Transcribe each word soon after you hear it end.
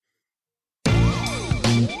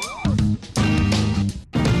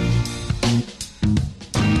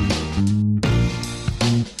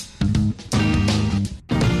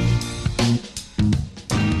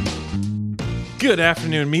Good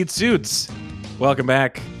afternoon, meat suits. Welcome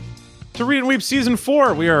back to Read and Weep Season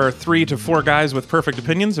 4. We are 3 to 4 guys with perfect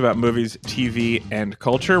opinions about movies, TV, and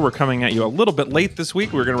culture. We're coming at you a little bit late this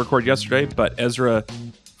week. We were going to record yesterday, but Ezra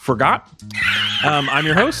forgot. I'm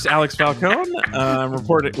your host, Alex Falcone. I'm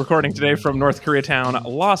recording today from North Koreatown,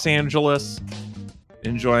 Los Angeles,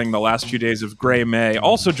 enjoying the last few days of gray May.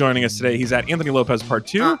 Also joining us today, he's at Anthony Lopez Part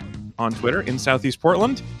 2 on Twitter in Southeast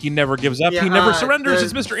Portland. He never gives up. He never surrenders.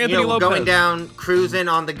 It's Mr. Anthony Lopez. Going down, cruising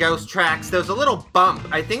on the ghost tracks, there was a little bump.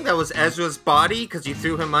 I think that was Ezra's body because you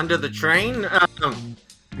threw him under the train.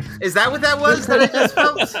 Is that what that was that I just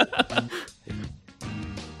felt?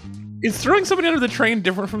 Is throwing somebody under the train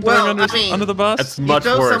different from throwing under the bus? That's much worse.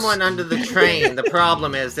 You throw worse. someone under the train. The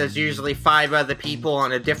problem is there's usually 5 other people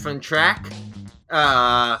on a different track.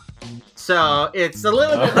 So it's a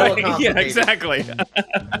little bit more complicated. Yeah, exactly.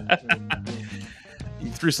 He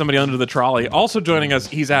threw somebody under the trolley. Also joining us,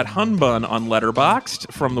 he's at Hunbun on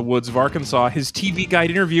Letterboxd from the woods of Arkansas. His TV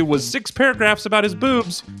guide interview was 6 paragraphs about his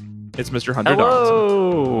boobs. It's Mr. Hunter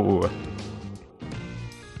Hello.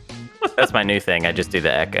 That's my new thing. I just do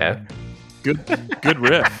the echo. Good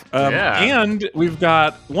riff. Yeah. And we've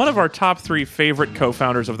got one of our top 3 favorite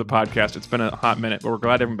co-founders of the podcast. It's been a hot minute, but we're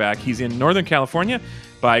glad to have him back. He's in Northern California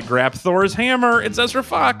by Grab Thor's Hammer. It's Ezra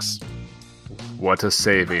Fox. What a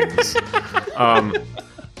savings.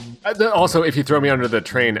 Also, if you throw me under the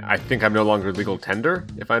train, I think I'm no longer legal tender.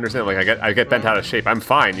 If I understand, like I get bent out of shape. I'm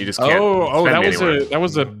fine. You just can't. That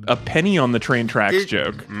was a penny on the train tracks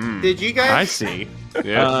joke. Did you guys? I see.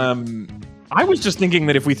 Yeah. I was just thinking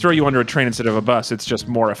that if we throw you under a train instead of a bus, it's just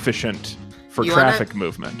more efficient for traffic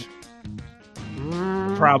movement.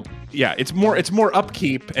 Yeah, it's more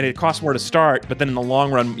upkeep and it costs more to start, but then in the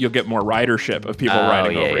long run, you'll get more ridership of people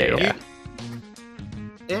riding over you.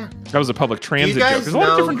 Yeah. That was a public transit Do you joke. guys There's a lot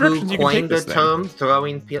of different know directions who you can take coined this the thing. term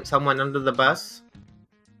throwing someone under the bus?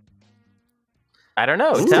 I don't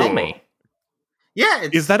know. Tell me. Yeah,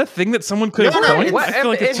 Is that a thing that someone could have No, coined? it's- I feel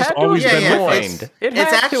like it's just had to always have been been with coined. us.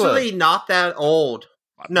 It's actually not that old.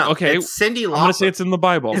 No, Okay, it's Cyndi Lauper. I'm going to say it's in the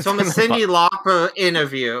Bible. It's from a Cyndi Lauper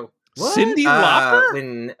interview. Cyndi Lauper?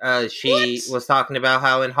 When she was talking about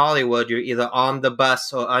how in Hollywood you're either on the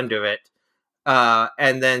bus or under it.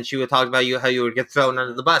 And then she would talk about how you would get thrown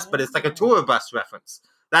under the bus, but it's like a tour bus reference.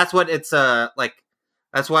 That's what it's like.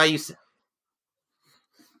 That's why you.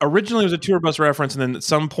 Originally, it was a tour bus reference, and then at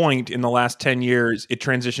some point in the last 10 years, it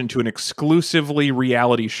transitioned to an exclusively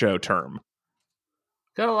reality show term.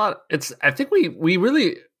 Got a lot. I think we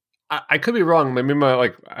really. I could be wrong. Maybe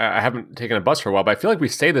I haven't taken a bus for a while, but I feel like we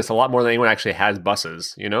say this a lot more than anyone actually has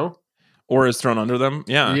buses. You know, Or is thrown under them.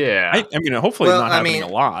 Yeah. Yeah. I mean, hopefully it's not happening a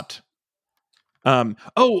lot.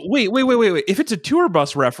 Wait. If it's a tour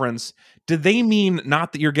bus reference, do they mean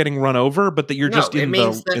not that you're getting run over, but that you're just in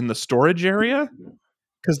the storage area?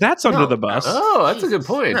 Because that's under the bus. Oh, that's a good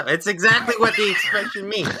point. No, it's exactly what the expression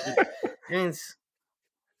means. It means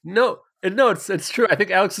No, it's true. I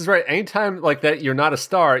think Alex is right. Anytime like that, you're not a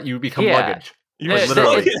star, you become luggage.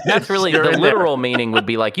 That's really the literal meaning would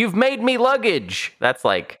be like, you've made me luggage. That's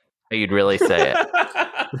like how you'd really say it.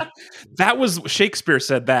 That was Shakespeare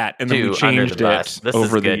said that, and then we changed it This over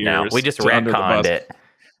is the good years. now. We just to under the retconned bus.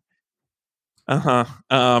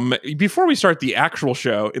 it. Before we start the actual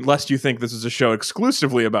show, unless you think this is a show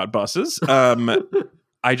exclusively about buses,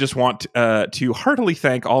 I just want to heartily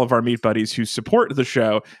thank all of our meat buddies who support the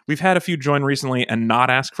show. We've had a few join recently and not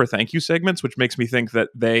ask for thank you segments, which makes me think that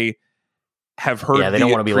they have heard they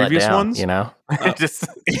don't want to be let previous down, ones. you know?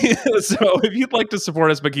 So if you'd like to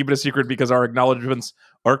support us but keep it a secret because our acknowledgments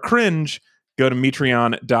are cringe, go to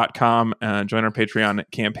Metreon.com and join our Patreon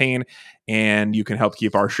campaign, and you can help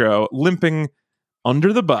keep our show limping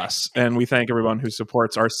under the bus. And we thank everyone who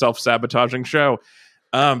supports our self-sabotaging show.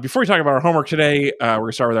 Before we talk about our homework today, we're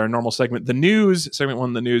going to start with our normal segment, the news. Segment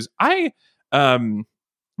 1, the news. I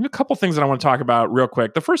have a couple things that I want to talk about real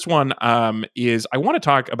quick. The first one is I want to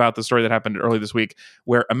talk about the story that happened early this week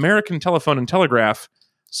where American Telephone and Telegraph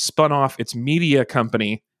spun off its media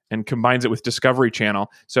company and combines it with Discovery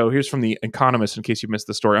Channel. So here's from The Economist, in case you missed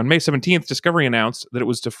the story. On May 17th, Discovery announced that it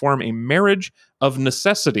was to form a marriage of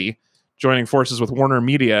necessity, joining forces with Warner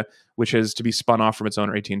Media, which is to be spun off from its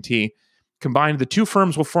owner, AT&T. Combined, the two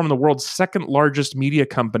firms will form the world's second largest media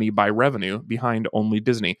company by revenue, behind only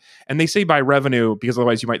Disney. And they say by revenue because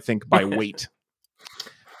otherwise you might think by weight.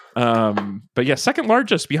 But yeah, second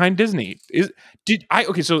largest behind Disney.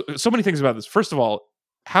 So many things about this. First of all,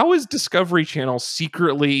 how is Discovery Channel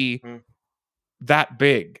secretly that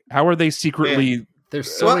big? How are they secretly?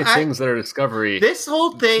 There's so many things that are Discovery. This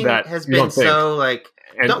whole thing has been so like.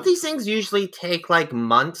 And don't these things usually take like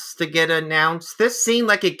months to get announced? This seemed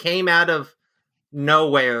like it came out of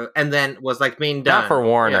nowhere and then was like being done. Not for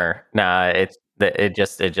Warner. Nah, it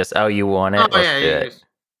just oh, you want it? Oh, Let's yeah, do it.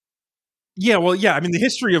 Yeah, well, yeah. I mean, the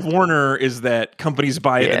history of Warner is that companies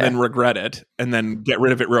buy it and then regret it, and then get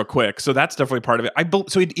rid of it real quick. So that's definitely part of it.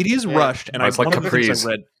 So it is rushed, and it's like one of the things Capri's. I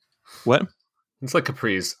read. What? It's like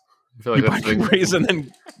Capri's. I feel like You buy that's the thing. Capri's and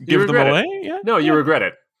then give them away? Yeah. No, you regret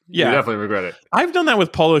it. Yeah. You definitely regret it. I've done that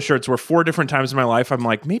with polo shirts where 4 different times in my life I'm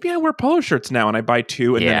like, maybe I wear polo shirts now, and I buy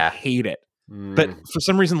 2 and then hate it. But for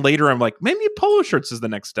some reason later I'm like, maybe polo shirts is the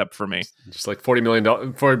next step for me. Just like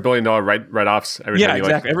 $40 billion write-offs. Every time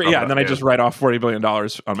exactly. You and then I just write off $40 billion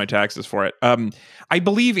on my taxes for it. I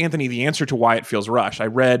believe, Anthony, the answer to why it feels rushed, I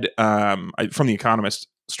read from The Economist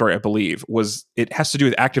story, I believe, was it has to do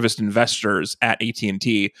with activist investors at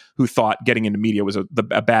AT&T who thought getting into media was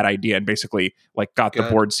a bad idea, and basically like got the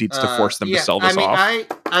board seats to force them to sell this off.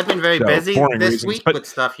 I've been very busy this week with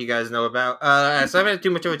stuff you guys know about, so I haven't had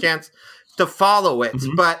too much of a chance to follow it.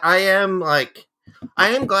 But I am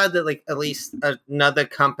glad that like at least another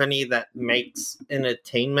company that makes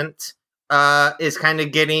entertainment is kind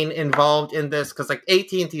of getting involved in this, because like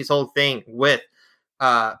AT&T's whole thing with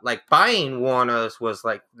like buying Warner's was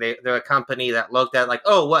like they're a company that looked at like,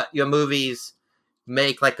 oh, what, your movies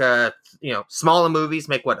make like smaller movies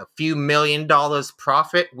make what, a few $1 million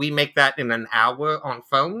profit. We make that in an hour on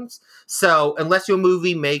phones. So unless your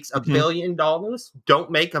movie makes $1 billion, don't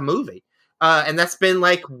make a movie. And that's been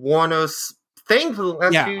like Warner's thing for the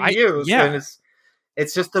last few years. And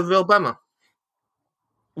it's just a real bummer.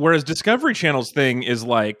 Whereas Discovery Channel's thing is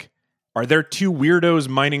like, are there 2 weirdos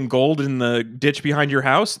mining gold in the ditch behind your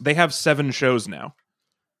house? They have 7 shows now.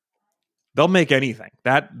 They'll make anything.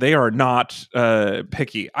 That they are not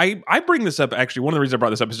picky. I bring this up, actually, one of the reasons I brought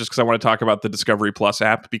this up is just because I want to talk about the Discovery Plus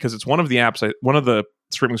app, because it's one of the apps, one of the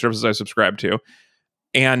streaming services I subscribe to.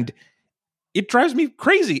 And it drives me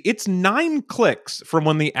crazy. It's 9 clicks from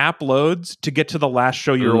when the app loads to get to the last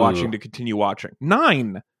show you're watching to continue watching.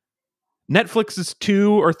 9. Netflix is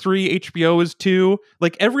 2 or 3. HBO is 2.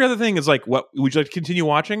 Like every other thing is like, what would you like to continue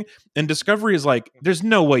watching? And Discovery is like, there's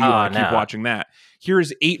no way you want to keep watching that.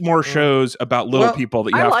 Here's 8 more shows about little people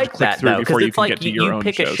that you have to click through before you can get to your own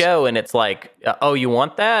shows. You pick a show and it's like, oh, you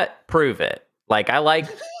want that? Prove it. Like I like.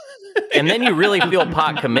 And then you really feel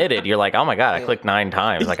pot committed. You're like, oh my God, I clicked 9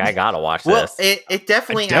 times. Like, I gotta watch this. Well, it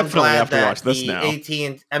definitely, I'm glad have to watch this now.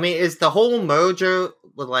 Is the whole merger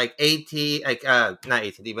with like not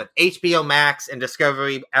AT&T, but HBO Max and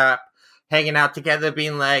Discovery app hanging out together,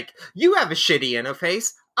 being like, you have a shitty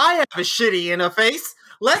interface, I have a shitty interface.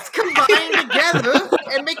 Let's combine together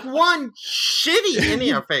and make one shitty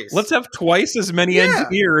interface. Let's have twice as many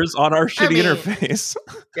engineers on our shitty interface.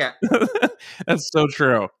 Yeah. That's so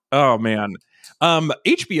true. Oh, man.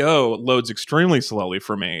 HBO loads extremely slowly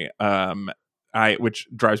for me, which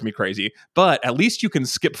drives me crazy. But at least you can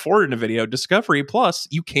skip forward in a video. Discovery Plus,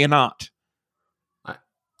 you cannot.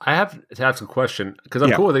 I have to ask a question, because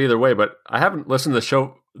I'm cool with it either way, but I haven't listened to the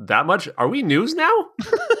show that much. Are we news now?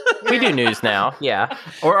 We do news now, yeah.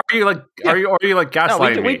 Or are you like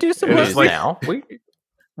gaslighting me? We do some news now.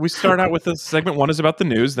 We start out with segment 1 is about the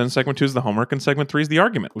news, then segment 2 is the homework, and segment 3 is the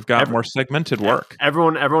argument. We've got more segmented work.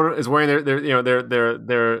 Everyone is wearing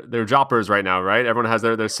their joppers right now, right? Everyone has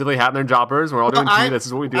their silly hat and their joppers. We're all doing tea. This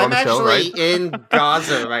is what we do on the show, right? I'm actually in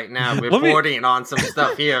Gaza right now, reporting on some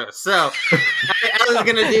stuff here. So I was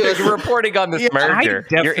going to do is you're reporting on this merger.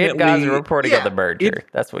 You're in Gaza reporting on the merger.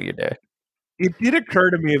 That's what you do. It did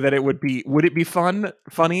occur to me that would it be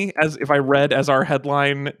funny as if I read as our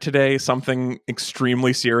headline today something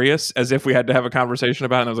extremely serious, as if we had to have a conversation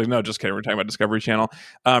about it. And I was like, no, just kidding. We're talking about Discovery Channel.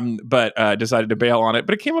 But decided to bail on it.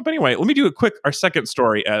 But it came up anyway. Let me do our second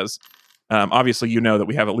story, as obviously you know that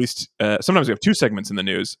we have at least, sometimes we have 2 segments in the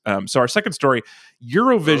news. So our second story,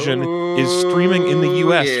 Eurovision is streaming in the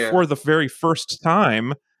US for the very first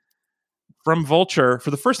time. From Vulture, for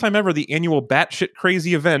the first time ever, the annual batshit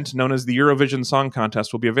crazy event known as the Eurovision Song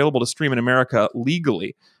Contest will be available to stream in America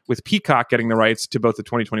legally, with Peacock getting the rights to both the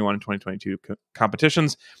 2021 and 2022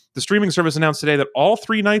 competitions. The streaming service announced today that all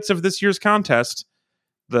 3 nights of this year's contest,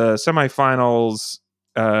 the semifinals,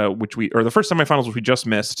 the first semifinals, which we just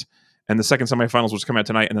missed, and the second semifinals, which come out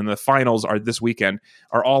tonight, and then the finals are this weekend,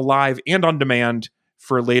 are all live and on demand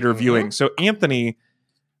for later viewing. So, Anthony,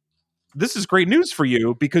 this is great news for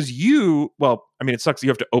you, because it sucks you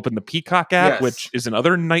have to open the Peacock app, which is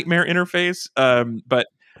another nightmare interface, and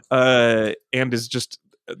is just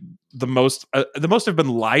the most I've been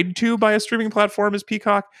lied to by a streaming platform is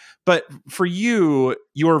Peacock. But for you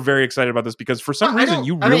are very excited about this because for some reason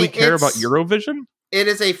you really care about Eurovision. It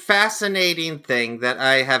is a fascinating thing that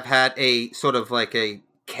I have had a sort of like a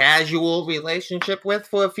casual relationship with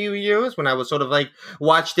for a few years when I was sort of like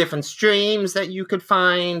watch different streams that you could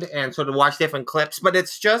find and sort of watch different clips. But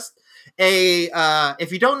it's just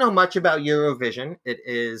if you don't know much about Eurovision, it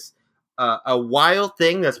is a wild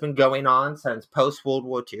thing that's been going on since post World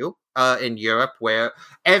War II in Europe, where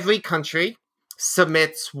every country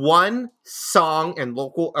submits one song and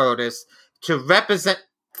local artist to represent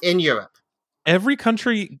in Europe. Every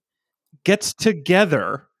country gets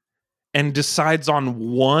together and decides on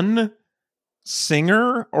one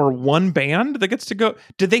singer or one band that gets to go.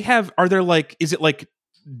 Are there like, is it like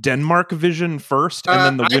Denmark Vision first and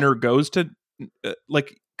then the winner goes to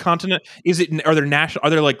like continent? Are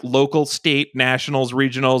there like local, state, nationals,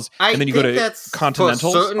 regionals, and then you go to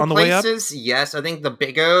continentals on the way up? Yes, I think the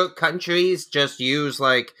bigger countries just use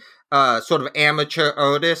like sort of amateur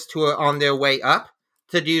artists who are on their way up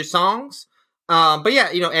to do songs. But yeah,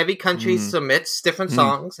 every country submits different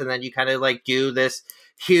songs, and then you kind of like do this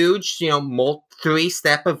huge,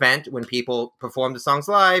 3-step event when people perform the songs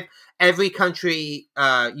live. Every country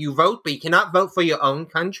you vote, but you cannot vote for your own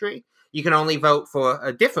country. You can only vote for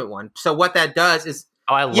a different one. So what that does is...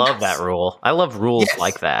 Oh, I love that rule. I love rules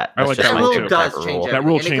like that. I like that rule too. That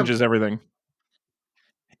rule changes everything.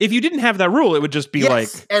 If you didn't have that rule, it would just be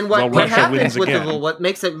and what happens with the rule, what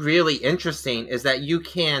makes it really interesting is that you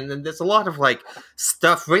can, and there's a lot of like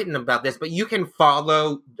stuff written about this, but you can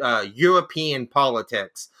follow European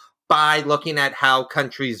politics by looking at how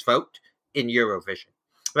countries vote in Eurovision.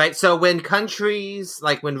 Right, so when countries,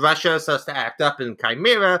 like when Russia starts to act up in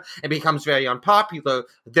Chimera and becomes very unpopular,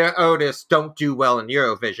 their artists don't do well in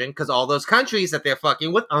Eurovision because all those countries that they're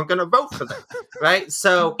fucking with aren't going to vote for them, right?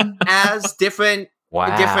 So as different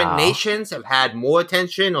nations have had more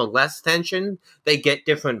attention or less attention, they get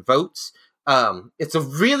different votes. It's a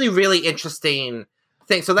really, really interesting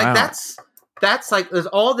thing. So like that's like there's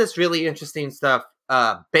all this really interesting stuff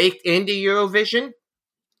baked into Eurovision.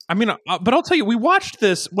 I mean, but I'll tell you, we watched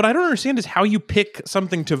this. What I don't understand is how you pick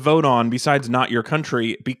something to vote on besides not your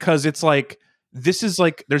country, because it's like, this is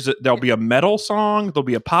like, there'll be a metal song, there'll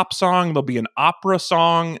be a pop song, there'll be an opera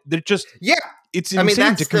song. They're just, it's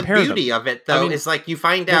insane to compare them. That's the beauty of it, though, is like you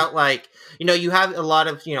find out like, you have a lot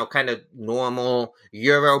of, kind of normal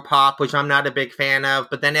Euro pop, which I'm not a big fan of,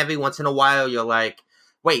 but then every once in a while you're like,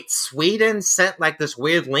 wait, Sweden sent like this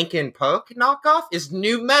weird Linkin Park knockoff? Is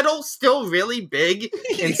new metal still really big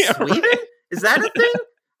in Sweden? Right? Is that a thing?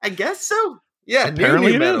 I guess so. Yeah,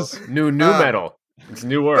 apparently new metal. Is. New metal. It's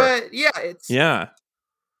newer. But yeah, it's... Yeah.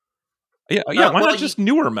 Why not just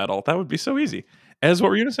newer metal? That would be so easy. What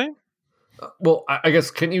were you going to say? Well, I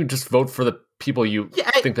guess, can you just vote for the people you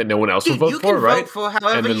think that no one else will vote for, right? You can vote for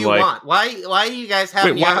however you want. Why do you guys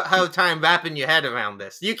have time wrapping your head around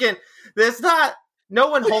this? You can... No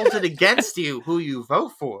one holds it against you who you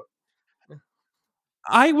vote for.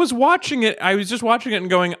 I was watching it. I was just watching it and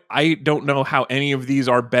going, I don't know how any of these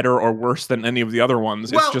are better or worse than any of the other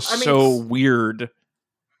ones. It's just so weird.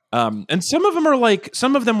 And some of them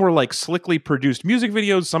were like slickly produced music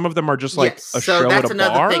videos. Some of them are just like a show at a bar. So that's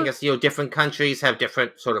another thing is, different countries have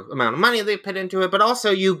different sort of amount of money they put into it. But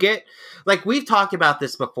also you get, like we've talked about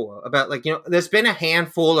this before, about like, there's been a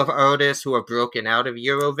handful of artists who have broken out of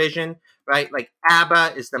Eurovision, right? Like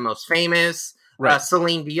ABBA is the most famous. Right.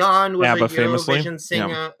 Celine Dion was ABBA, a Eurovision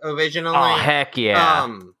singer originally. Oh, heck yeah.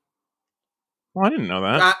 Well, I didn't know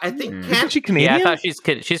that. I think isn't she Canadian? Yeah, I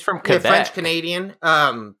thought she's from Quebec. French Canadian.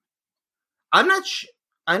 I'm not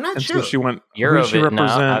sure. So she went Eurovision.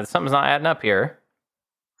 No, something's not adding up here.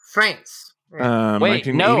 France. Wait,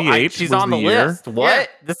 no, she's on the list. What?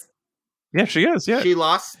 Yeah, she is. Yeah, she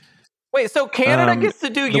lost. Wait, so Canada gets to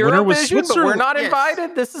do Eurovision, but we're not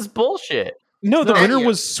invited? This is bullshit. No, the winner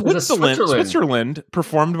was Switzerland,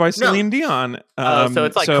 performed by Celine Dion. So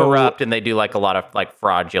it's like corrupt, and they do like a lot of like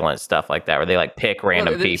fraudulent stuff like that, where they like pick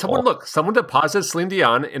random people. Someone deposited Celine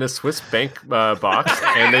Dion in a Swiss bank box,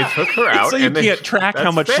 and they took her out. So you can't track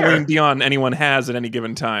how much Celine Dion anyone has at any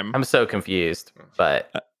given time. I'm so confused,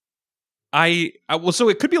 but so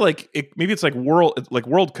it could be like maybe it's like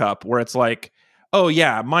World Cup, where it's like, oh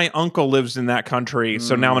yeah, my uncle lives in that country,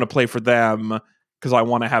 so now I'm going to play for them because I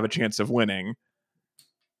want to have a chance of winning.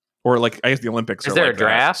 Or like, I guess the Olympics is there like a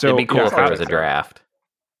draft? So, it'd be cool if there was a draft.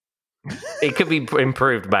 It could be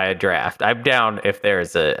improved by a draft. I'm down if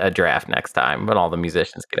there's a draft next time when all the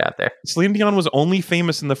musicians get out there. Celine Dion was only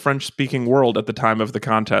famous in the French-speaking world at the time of the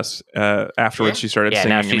contest. Afterwards, she started singing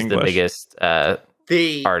now she's in English. The biggest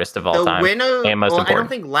artist of all time. Winner, and most important. I don't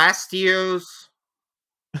think last year's...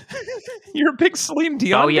 You're a big Celine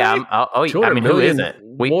Dion guy? I mean, who isn't?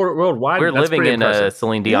 worldwide. We're that's living pretty in impressive. a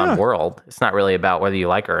Celine Dion Yeah. world. It's not really about whether you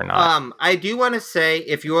like her or not. I do want to say,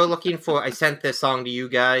 if you're looking for, I sent this song to you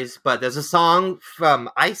guys, but there's a song from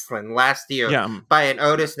Iceland last year Yeah. by an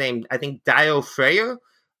artist named, I think, Dio Freyr,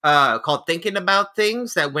 called Thinking About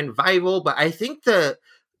Things, that went viral, but I think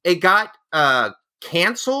it got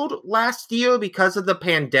canceled last year because of the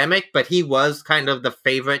pandemic, but he was kind of the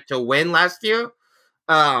favorite to win last year.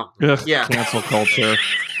 Yeah. Cancel culture.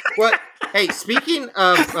 What? Hey, speaking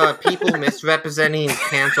of people misrepresenting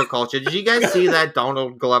cancel culture, did you guys see that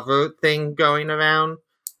Donald Glover thing going around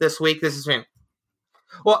this week? This is him.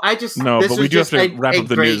 Well, No, this but was we do have just to wrap up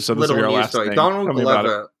the great news, so this will be little our news last story. thing. Donald Tell me about it.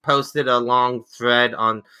 Glover posted a long thread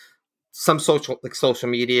on some social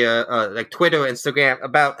media, like Twitter, Instagram,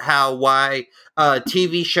 about why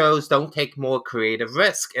TV shows don't take more creative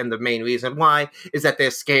risk, and the main reason why is that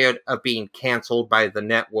they're scared of being canceled by the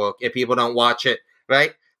network if people don't watch it,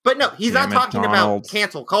 right? But no, he's Damn not it, talking Donald. about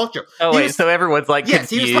cancel culture. Oh, He wait, was- so everyone's like yes,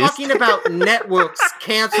 confused. he was talking about networks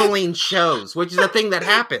canceling shows, which is a thing that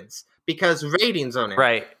happens because ratings on it.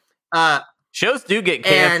 Right. Shows do get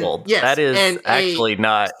canceled. yes, that is and actually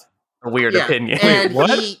not a weird opinion. And what?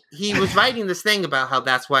 he was writing this thing about how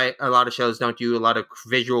that's why a lot of shows don't do a lot of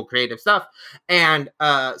visual creative stuff. And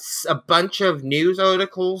a bunch of news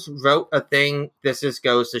articles wrote a thing. This just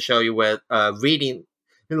goes to show you where reading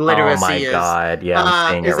literacy oh my is. God. Yeah,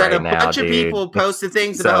 I'm seeing is it that right a now, bunch of dude. people posted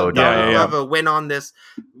things so about dumb. Donald Yeah. Glover went on this,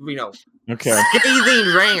 Okay.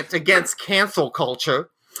 scathing rant against cancel culture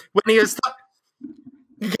when he was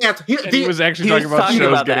He was actually he was talking about talking shows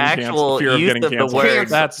about the getting actual canceled, fear of use getting of the canceled. word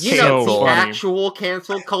That's you so know, the funny. actual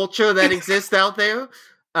cancel culture that exists out there.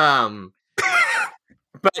 But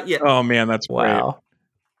yeah, Oh man, that's Wow.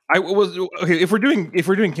 great. Okay. If we're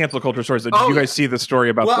doing cancel culture stories, did you guys see the story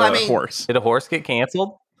about the horse? Did a horse get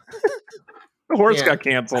canceled? The horse Yeah. got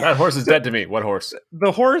canceled. That horse is dead to me. What horse?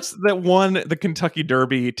 The horse that won the Kentucky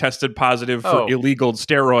Derby tested positive for illegal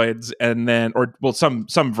steroids, and then,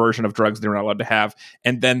 some version of drugs they were not allowed to have.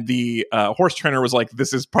 And then the horse trainer was like,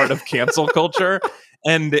 "This is part of cancel culture."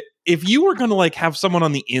 And if you were going to have someone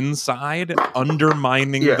on the inside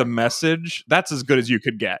undermining the message, that's as good as you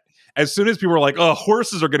could get. As soon as people were like, "Oh,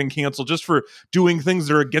 horses are getting canceled just for doing things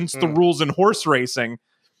that are against the rules in horse racing,"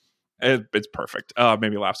 it's perfect. Made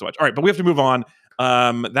me laugh so much. All right, but we have to move on.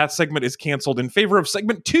 That segment is canceled in favor of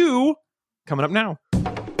segment 2, coming up now.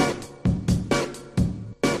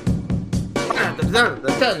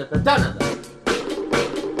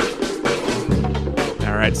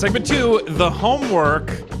 All right, segment 2, the homework.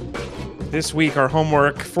 This week, our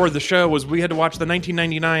homework for the show was we had to watch the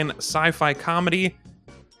 1999 sci-fi comedy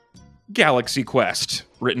Galaxy Quest,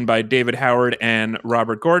 written by David Howard and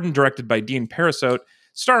Robert Gordon, directed by Dean Parasote,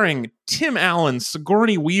 starring Tim Allen,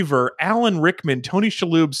 Sigourney Weaver, Alan Rickman, Tony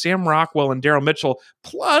Shalhoub, Sam Rockwell, and Daryl Mitchell,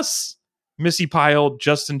 plus Missy Pyle,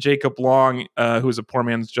 Justin Jacob Long, who is a poor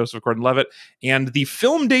man's Joseph Gordon-Levitt, and the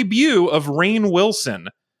film debut of Rainn Wilson.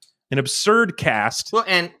 An absurd cast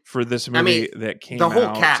for this movie that came out. The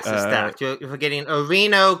whole cast is stacked. You're forgetting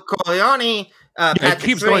Reno Corleone, Patrick it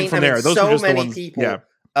keeps going from there. Those so are just many the ones, people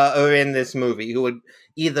are in this movie who would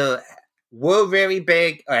either were very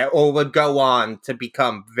big or would go on to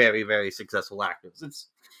become very, very successful actors. It's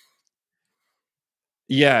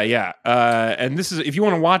and this is, if you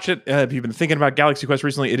want to watch it, if you've been thinking about Galaxy Quest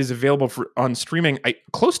recently, it is available on streaming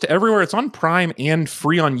close to everywhere. It's on Prime and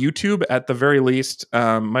free on YouTube at the very least.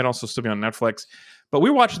 Might also still be on Netflix. But we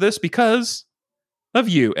watched this because of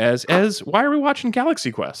you. As why are we watching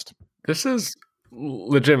Galaxy Quest? This is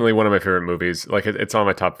legitimately one of my favorite movies. Like, it's on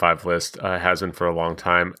my top 5 list. Has been for a long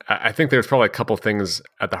time. I think there's probably a couple things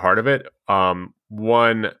at the heart of it.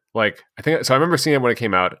 One, I remember seeing it when it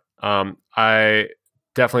came out. I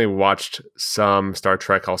definitely watched some Star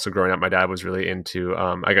Trek also growing up. My dad was really into,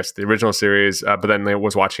 I guess, the original series, but then I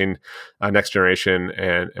was watching Next Generation,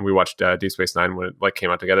 and we watched Deep Space Nine when it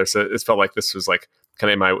came out together. So it felt like this was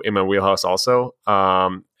kind of in my wheelhouse also.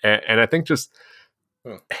 And I think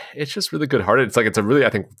it's just really good hearted. It's a really, I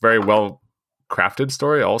think, very well crafted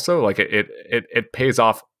story also. It pays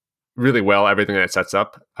off really well, everything that it sets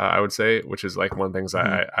up, I would say, which is one of the things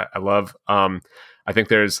I love. I think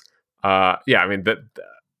there's and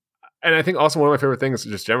I think also one of my favorite things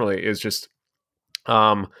just generally is just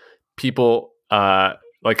people kind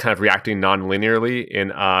of reacting non-linearly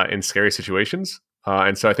in scary situations.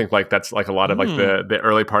 And so I think that's a lot of the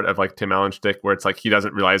early part of Tim Allen's shtick, where it's he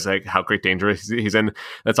doesn't realize how great danger he's in.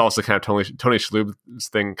 That's also kind of Tony Shalhoub's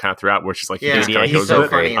thing kind of throughout, where it's just he's so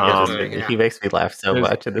funny. He makes me laugh so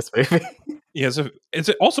much in this movie. Yeah, so it's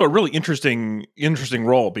also a really interesting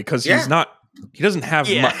role because he's not he doesn't have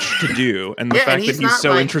much to do, and the Yeah, fact and that he's not,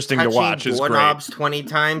 so like, interesting to watch is great. Doorknobs 20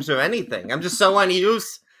 times or anything. I'm just so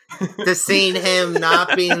unused to seeing him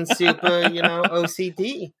not being super,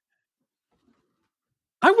 OCD.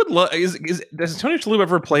 I would love. Has Tony Shalhoub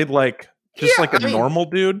ever played like a normal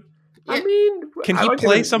dude? Yeah. I mean, Can he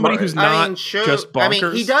play somebody who's not just bonkers? I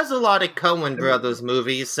mean, he does a lot of Coen Brothers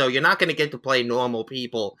movies, so you're not going to get to play normal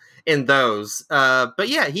people in those. But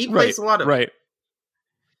yeah, he plays a lot of right.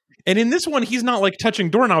 And in this one, he's not like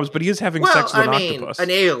touching doorknobs, but he is having sex with an octopus.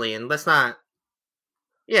 An alien. Let's not.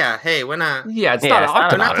 Yeah, hey, we're not. Yeah, it's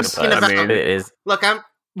not an octopus. It is. Look, I'm.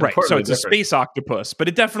 Right, so it's a space octopus, but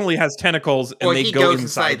it definitely has tentacles, and they go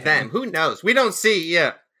inside them. Who knows? We don't see.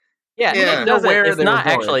 Yeah. Yeah, it's not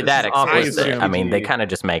actually that explicit. I mean, they kind of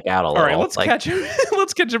just make out a little. All right, let's catch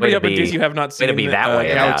everybody up in case you have not seen it. Be that way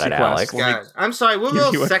Galaxy about Quest. It, Alex. God, I'm sorry, we're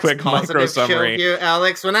real sex positive show here,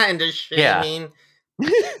 Alex. We're not into shaming.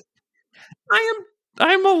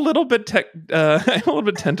 I'm a little bit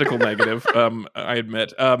tentacle negative. I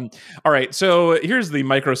admit. All right, so here's the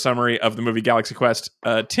micro summary of the movie Galaxy Quest.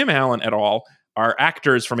 Tim Allen et al. Are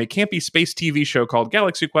actors from a campy space TV show called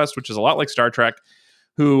Galaxy Quest, which is a lot like Star Trek,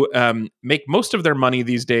 who make most of their money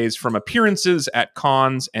these days from appearances at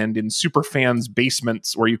cons and in superfans'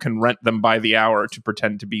 basements where you can rent them by the hour to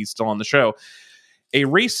pretend to be still on the show. A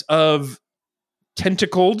race of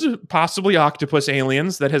tentacled, possibly octopus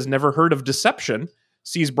aliens that has never heard of deception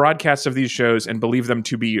sees broadcasts of these shows and believe them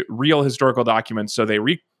to be real historical documents, so they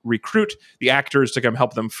recruit the actors to come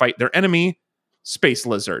help them fight their enemy, Space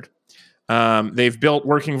Lizard. They've built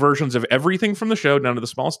working versions of everything from the show down to the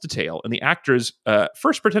smallest detail, and the actors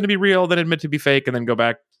first pretend to be real, then admit to be fake, and then go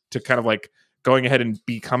back to kind of like going ahead and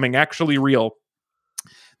becoming actually real.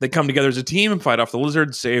 They come together as a team and fight off the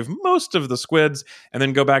lizard, save most of the squids, and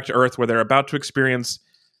then go back to Earth where they're about to experience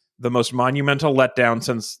the most monumental letdown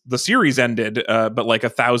since the series ended, but like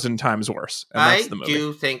 1,000 times worse. And that's the movie. I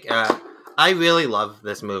do think I really love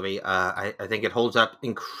this movie. I think it holds up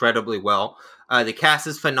incredibly well. The cast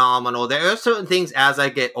is phenomenal. There are certain things as I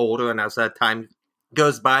get older and as time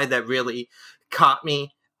goes by that really caught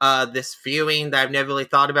me this viewing that I've never really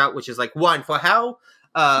thought about, which is like, one, for how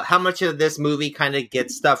much of this movie kind of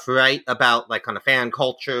gets stuff right about like kind of fan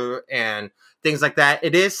culture and things like that.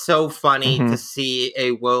 It is so funny to see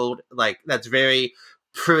a world like that's very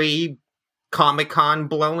pre-Comic-Con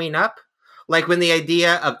blowing up. Like when the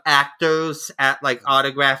idea of actors at like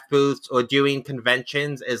autograph booths or doing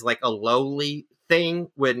conventions is like a lowly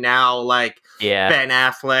thing, with now like Ben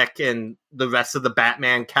Affleck and the rest of the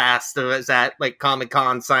Batman cast is at like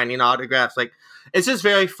Comic-Con signing autographs. Like it's just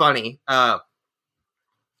very funny.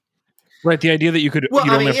 Right, the idea that you'd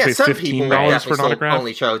only have to pay $15 for an autograph.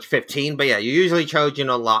 Only charge $15, but yeah, you usually charge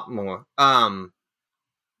a lot more.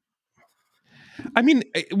 I mean,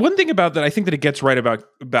 one thing about that, I think that it gets right about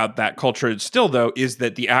that culture still, though, is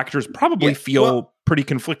that the actors probably feel pretty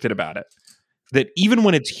conflicted about it. That even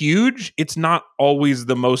when it's huge, it's not always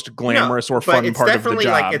the most glamorous or fun part of the job.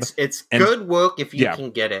 Like it's good work if you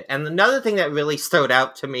can get it. And another thing that really stood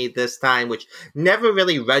out to me this time, which never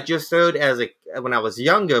really registered when I was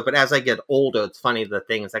younger, but as I get older, it's funny the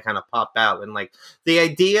things that kind of pop out. And like the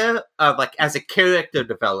idea of like as a character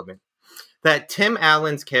development, that Tim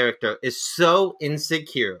Allen's character is so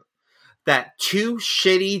insecure that two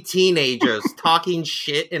shitty teenagers talking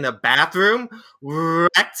shit in a bathroom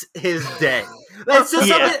wrecked his day. That's just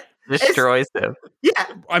something destroys him. Yeah,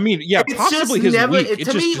 I mean, possibly his week.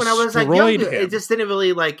 To me, when I was like younger, it just didn't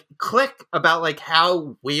really like click about like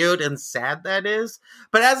how weird and sad that is.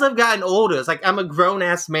 But as I've gotten older, it's like I'm a grown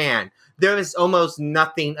ass man. There is almost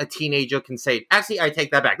nothing a teenager can say. Actually, I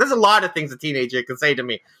take that back. There's a lot of things a teenager can say to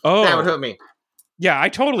me that would hurt me. Yeah,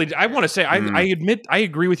 I want to say, I admit, I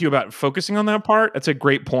agree with you about focusing on that part. That's a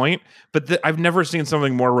great point. But I've never seen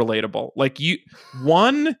something more relatable. Like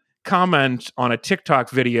one comment on a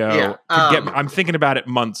TikTok video I'm thinking about it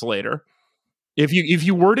months later. If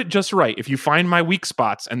you word it just right, if you find my weak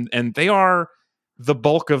spots, and they are the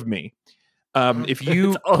bulk of me. If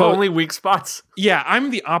you only weak spots. Yeah,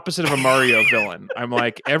 I'm the opposite of a Mario villain. I'm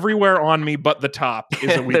like everywhere on me but the top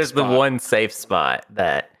is a weak There's spot. The one safe spot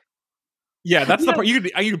that. Yeah, that's the part. You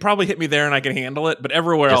could probably hit me there and I can handle it, but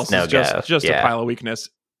everywhere else is just a pile of weakness.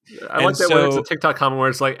 I like that when it's a TikTok comment where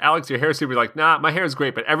it's like, Alex, your hair's super. Like, nah, my hair is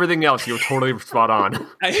great, but everything else, you're totally spot on.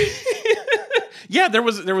 Yeah, there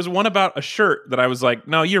was one about a shirt that I was like,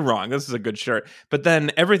 no, you're wrong. This is a good shirt. But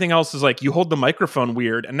then everything else is like, you hold the microphone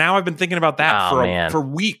weird. And now I've been thinking about that for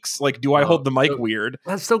weeks. Like, do I hold the mic weird?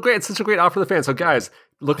 That's so great. It's such a great offer for the fans. So guys,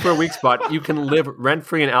 look for a weak spot. You can live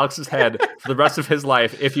rent-free in Alex's head for the rest of his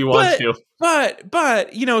life if you want to.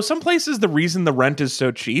 But, you know, some places the reason the rent is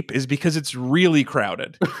so cheap is because it's really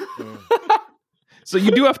crowded. So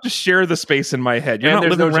you do have to share the space in my head. You're not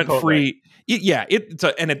living rent-free. Yeah,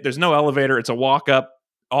 there's no elevator. It's a walk up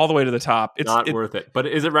all the way to the top. It's not worth it. But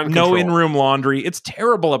is it rent no control? in-room laundry? It's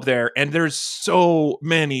terrible up there, and there's so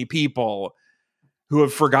many people who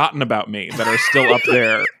have forgotten about me that are still up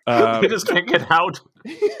there. They just can't get out.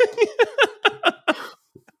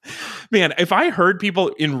 Man, if I heard people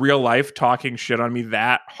in real life talking shit on me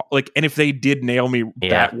and if they did nail me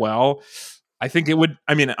that well, I think it would.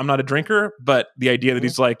 I mean, I'm not a drinker, but the idea that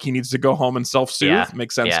he's like, he needs to go home and self-soothe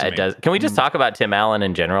makes sense to me. Yeah, it does. Can we just talk about Tim Allen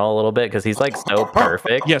in general a little bit? Because he's like so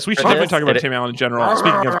perfect. Yes, we should definitely talk about Tim Allen in general.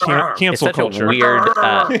 Speaking of cancel it's such culture. A weird.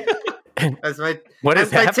 That's my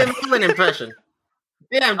happening? Tim Allen impression.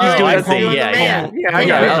 Yeah, I'm just doing the man. I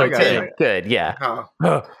got it. Good, yeah.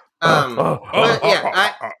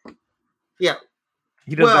 Yeah.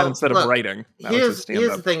 He does that instead of writing. Here's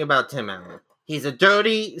the thing about Tim Allen. He's a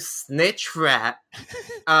dirty snitch rat.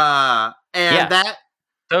 That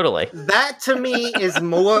totally. That to me is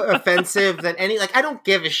more offensive than any. Like, I don't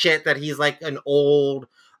give a shit that he's like an old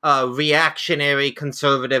reactionary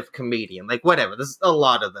conservative comedian. Like, whatever. There's a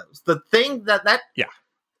lot of those. The thing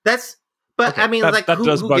that's. But okay, I mean, that who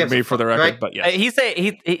does bug me a for the fuck, record. right? But yeah,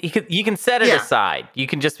 you can set it aside. You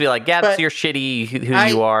can just be like, that's your shitty who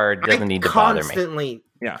you are. It doesn't need to bother me. Constantly,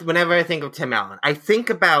 whenever I think of Tim Allen, I think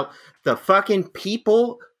about the fucking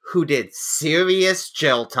people who did serious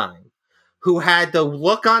jail time, who had to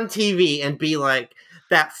look on TV and be like,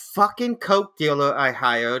 that fucking coke dealer I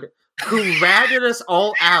hired, who ratted us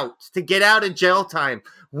all out to get out of jail time,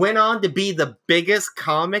 went on to be the biggest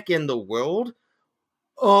comic in the world.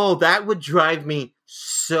 Oh, that would drive me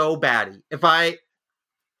so batty.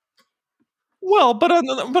 Well, but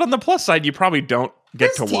on the plus side, you probably don't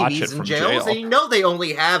get to watch TVs it from jails, jail. And you know they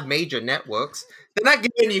only have major networks. They're not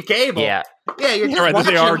giving you cable. Yeah, you're just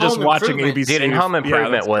watching they are just watching ABC. Dude, and Home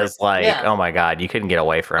Improvement was like, oh my god, you couldn't get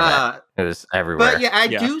away from it. It was everywhere. But I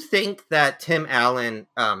do think that Tim Allen,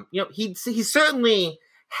 he certainly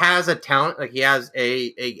has a talent. Like, he has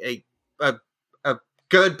a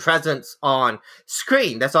good presence on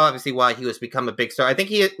screen. That's obviously why he was become a big star. I think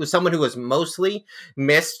he was someone who was mostly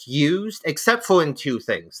misused, except for in two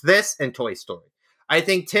things: this and Toy Story. I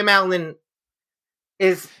think Tim Allen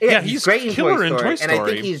he's great in Toy Story, and I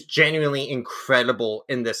think he's genuinely incredible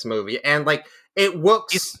in this movie. And like, it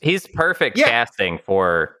works. He's perfect casting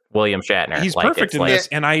for William Shatner. He's perfect in this,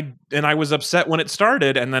 and I was upset when it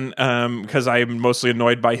started, and then because I'm mostly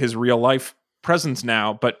annoyed by his real life presence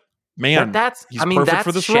now, but. Man, that's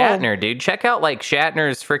for this Shatner, role. dude. Check out like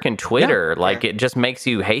Shatner's freaking Twitter. It just makes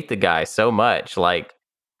you hate the guy so much. Like,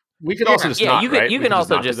 we could also just you can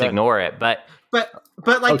also just ignore it. But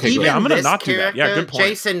like, even I'm gonna this not do that. Yeah, good point.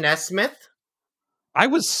 Jason Nesmith. I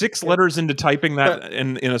was 6 letters into typing that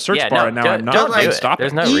in a search bar, and now I'm not. Don't do it. Stop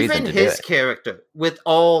There's it. no Even reason to his do it. character, with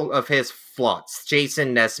all of his flaws,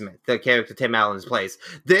 Jason Nesmith, the character Tim Allen plays,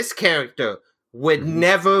 this character would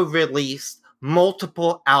never release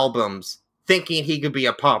multiple albums thinking he could be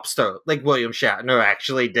a pop star like William Shatner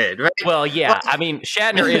actually did, right? Well, yeah. I mean,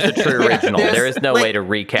 Shatner is a true original. There is no way to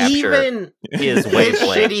recapture even his wavelength.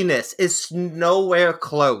 wavelength. Shittiness is nowhere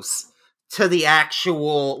close to the actual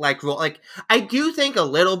role. Like, I do think a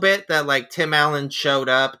little bit that like Tim Allen showed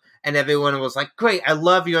up and everyone was like, "Great, I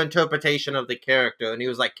love your interpretation of the character," and he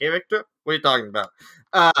was like, "Character? What are you talking about?"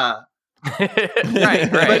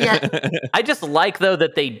 right. But yeah, I just like though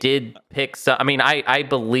that they did pick some. I mean, I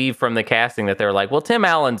believe from the casting that they were like, well, Tim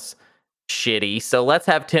Allen's shitty, so let's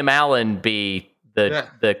have Tim Allen be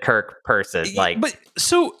the Kirk person. Like, but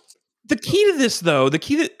so the key to this though,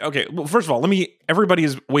 well, first of all, everybody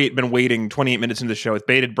has been waiting 28 minutes into the show with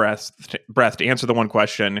bated breath to answer the one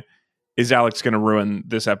question: is Alex going to ruin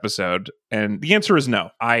this episode? And the answer is no.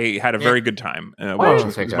 I had a very good time watching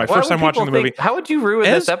this. It was my first time watching the movie. How would you ruin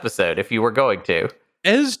this episode if you were going to?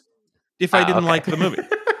 As if I didn't like the movie.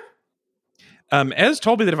 Ez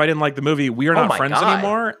told me that if I didn't like the movie, we are not friends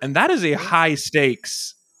anymore. And that is a high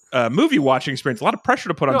stakes movie watching experience. A lot of pressure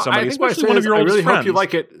to put on somebody, especially one of your oldest friends. I really hope you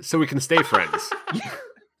like it so we can stay friends.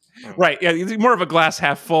 Right. Yeah. It's more of a glass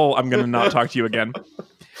half full. I'm going to not talk to you again.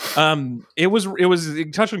 It was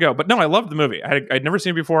touch and go, but no, I loved the movie. I'd never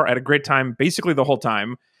seen it before. I had a great time basically the whole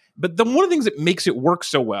time. But one of the things that makes it work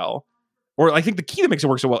so well, or I think the key that makes it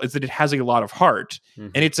work so well is that it has a lot of heart,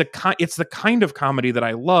 and it's the kind of comedy that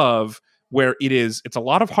I love, where it's a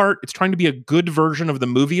lot of heart. It's trying to be a good version of the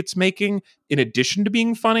movie it's making, in addition to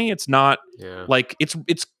being funny. It's not like it's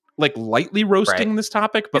like lightly roasting this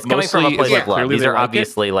topic, but it's coming mostly from a place like of love. clearly These are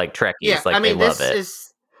obviously like Trekkies. Like they love it.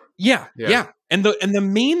 Yeah. And the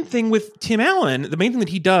main thing with Tim Allen, the main thing that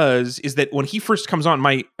he does is that when he first comes on,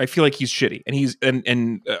 I feel like he's shitty, and he's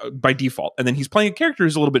and by default, and then he's playing a character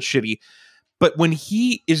who's a little bit shitty. But when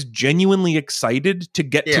he is genuinely excited to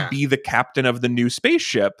get to be the captain of the new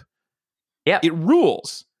spaceship, it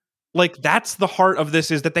rules. Like, that's the heart of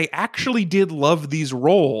this, is that they actually did love these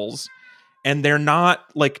roles. And they're not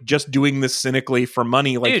like just doing this cynically for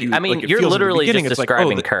money. Like, dude, you're literally just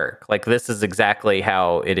describing Kirk. Like, this is exactly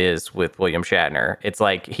how it is with William Shatner. It's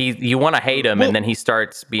like you want to hate him, and then he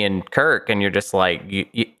starts being Kirk, and you're just like,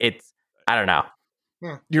 it's I don't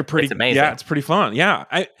know. You're pretty. It's amazing. Yeah, it's pretty fun. Yeah,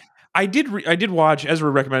 I did watch, Ezra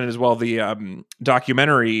recommended as well, the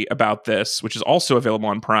documentary about this, which is also available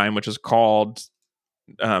on Prime, which is called.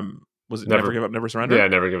 Was it Never Give Up, Never Surrender? Yeah,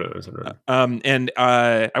 Never Give Up, Never Surrender. And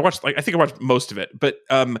I watched, I think I watched most of it. But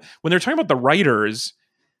when they're talking about the writers,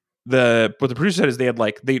 what the producer said is they had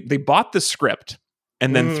they bought the script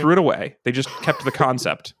and then threw it away. They just kept the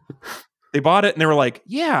concept. They bought it and they were like,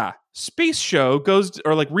 yeah, space show goes,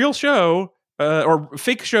 or like real show or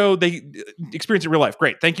fake show. They experience it in real life.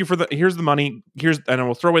 Great, thank you for here's the money. And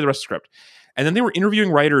we'll throw away the rest of the script. And then they were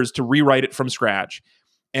interviewing writers to rewrite it from scratch.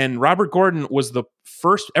 And Robert Gordon was the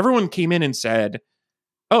first. Everyone came in and said,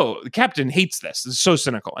 oh, the captain hates this. This is so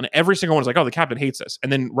cynical. And every single one was like, oh, the captain hates this.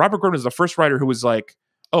 And then Robert Gordon was the first writer who was like,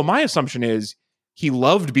 oh, my assumption is he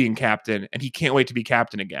loved being captain and he can't wait to be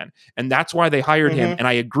captain again. And that's why they hired him. And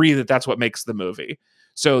I agree that that's what makes the movie.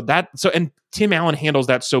 And Tim Allen handles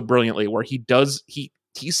that so brilliantly, where he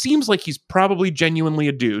seems like he's probably genuinely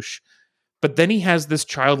a douche. But then he has this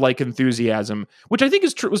childlike enthusiasm, which I think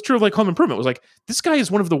was true of like Home Improvement. It was like, this guy is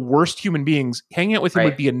one of the worst human beings. Hanging out with him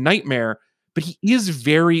would be a nightmare. But he is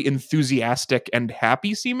very enthusiastic and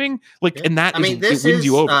happy seeming. Like, and that it wins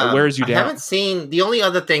you over. It wears you down. I haven't seen, the only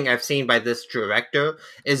other thing I've seen by this director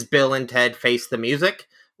is Bill and Ted Face the Music,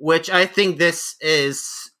 which I think this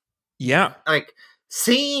is. Yeah. Like,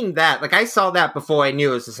 seeing that, like, I saw that before I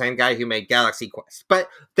knew it was the same guy who made Galaxy Quest. But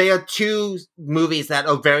they are two movies that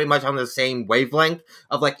are very much on the same wavelength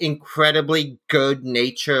of, like, incredibly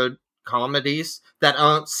good-natured comedies that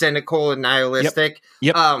aren't cynical and nihilistic.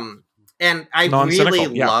 Yep. And I really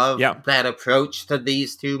love that approach to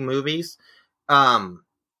these two movies. And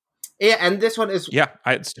this one is... Yeah,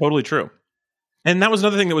 it's totally true. And that was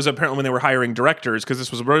another thing that was apparently when they were hiring directors, because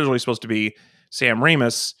this was originally supposed to be Sam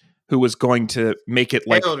Ramis, who was going to make it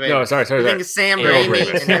like... No, sorry. Sam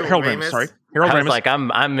Raimi and Harold Ramis. Sorry. Harold Ramis. Like,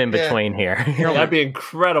 I'm in between here. That'd be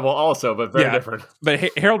incredible also, but very different.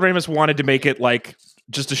 But Harold Ramis wanted to make it like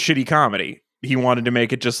just a shitty comedy. He wanted to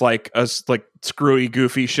make it just like a screwy,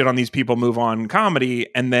 goofy shit on these people, move on comedy.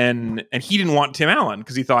 And he didn't want Tim Allen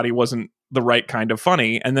because he thought he wasn't the right kind of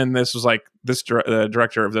funny. And then this was like, this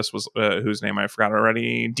director of this was, whose name I forgot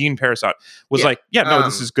already, Dean Parasot, was like,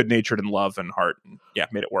 this is good natured and love and heart. And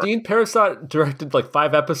made it work. Dean Parasot directed like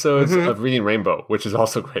 5 episodes of Reading Rainbow, which is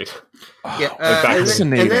also great.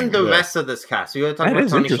 And then the rest of this cast. You were talking about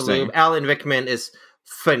Tony Shalhoub. Alan Rickman is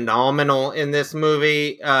phenomenal in this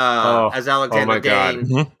movie as Alexander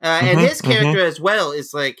Dane. And his character as well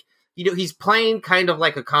is like, he's playing kind of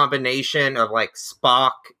like a combination of like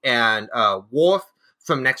Spock and Worf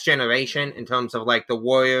from Next Generation in terms of like the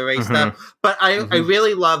warrior race stuff. But I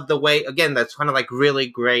really love the way, again, that's kind of like really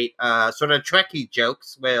great sort of Trekkie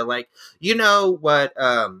jokes where like, what,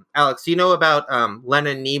 Alex, about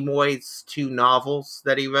Leonard Nimoy's 2 novels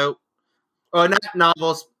that he wrote? Or not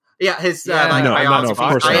novels. Yeah, his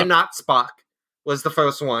biography. I Am Not Spock was the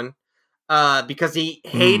first one because he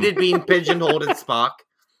hated being pigeonholed as Spock.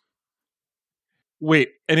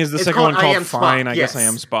 Wait, and is the second one called Fine? I guess I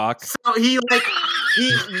Am Spock. So he went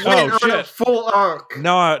on a full arc.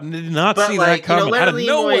 No, I did not see that coming out of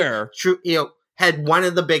nowhere. Had one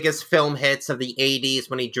of the biggest film hits of the 80s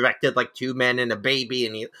when he directed like 2 Men and a Baby,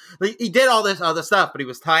 and he did all this other stuff, but he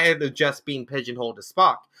was tired of just being pigeonholed as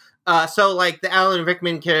Spock. So like the Alan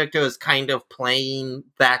Rickman character is kind of playing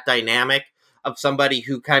that dynamic of somebody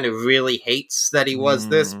who kind of really hates that he was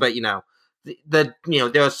this, but there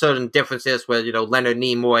are certain differences where Leonard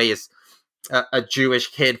Nimoy is a Jewish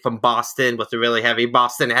kid from Boston with a really heavy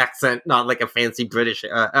Boston accent, not like a fancy British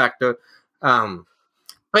actor.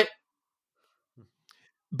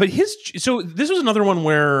 But so this was another one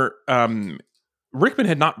where Rickman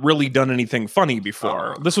had not really done anything funny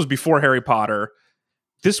before. This was before Harry Potter.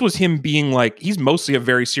 this was him being like, he's mostly a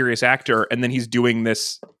very serious actor, and then he's doing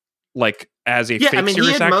this like as a fake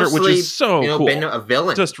serious actor, which is so cool. Been a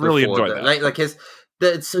villain. Just really enjoyed that. Like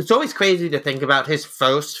it's always crazy to think about. His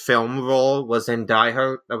first film role was in Die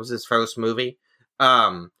Hard. That was his first movie.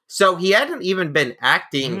 So he hadn't even been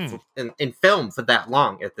acting in film for that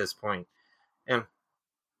long at this point. And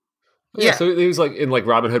so he was like in like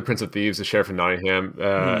Robin Hood, Prince of Thieves, The Sheriff of Nottingham.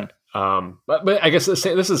 But I guess this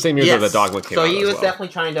is the same year that the Dogma came out. So he was definitely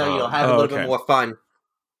trying to have a little bit more fun.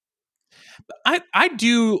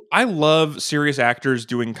 I love serious actors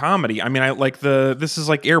doing comedy. I mean, I like this is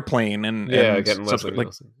like Airplane and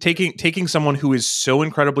like taking someone who is so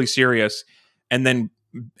incredibly serious and then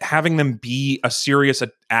having them be a serious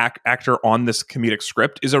actor on this comedic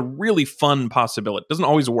script is a really fun possibility. It doesn't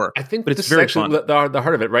always work. I think but it's very fun. The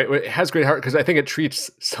heart of it, right? It has great heart because I think it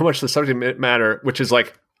treats so much the subject matter, which is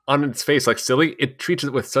like on its face like silly. It treats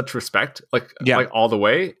it with such respect, like all the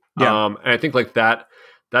way. And I think like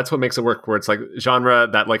that's what makes it work, where it's like genre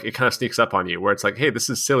that like it kind of sneaks up on you, where it's like, hey, this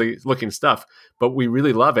is silly looking stuff, but we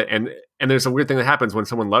really love it. And there's a weird thing that happens when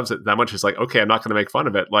someone loves it that much. It's like, okay, I'm not going to make fun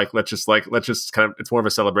of it. Like, let's just kind of, it's more of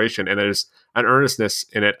a celebration. And there's an earnestness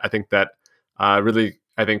in it. I think that really,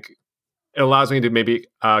 I think it allows me to maybe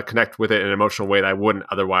connect with it in an emotional way that I wouldn't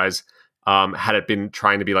otherwise, had it been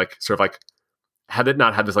trying to be like, sort of like, had it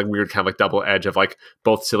not had this like weird kind of like double edge of like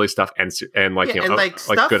both silly stuff and like like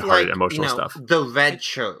good-hearted emotional stuff. The red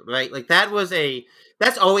shirt, right? Like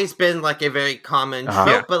that's always been like a very common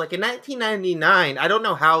trope. But like in 1999, I don't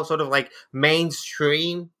know how sort of like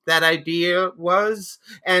mainstream that idea was,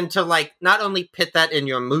 and to like not only pit that in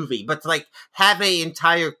your movie, but to like have a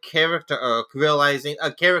entire character arc, realizing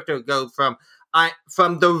a character go from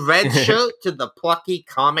the red shirt to the plucky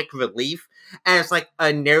comic relief as like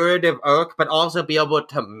a narrative arc, but also be able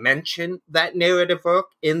to mention that narrative arc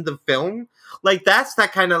in the film. Like that's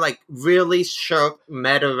that kind of like really sharp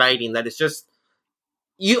meta writing that is just,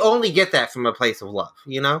 you only get that from a place of love,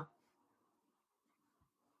 you know?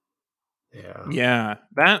 Yeah.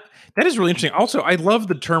 That is really interesting. Also, I love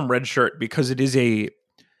the term red shirt because it is it's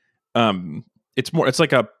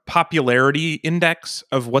like a popularity index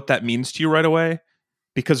of what that means to you right away,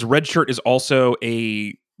 because red shirt is also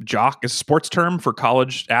a sports term for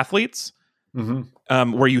college athletes,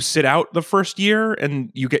 where you sit out the first year and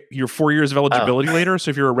you get your 4 years of eligibility later. So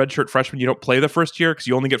if you're a redshirt freshman, you don't play the first year because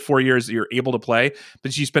you only get 4 years that you're able to play.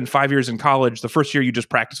 But you spend 5 years in college. The first year you just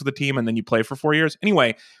practice with the team and then you play for 4 years.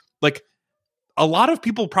 Anyway, like a lot of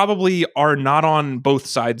people probably are not on both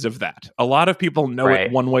sides of that. A lot of people know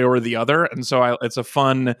it one way or the other. And so it's a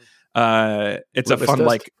fun,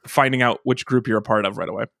 like finding out which group you're a part of right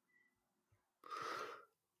away.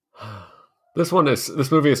 This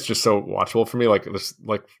movie is just so watchable for me, like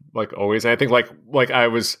always. And I think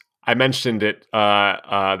I mentioned it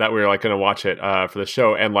that we were like going to watch it for the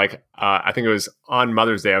show, and like I think it was on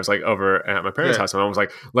Mother's Day. I was like over at my parents' house, and I was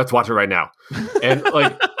like, "Let's watch it right now." And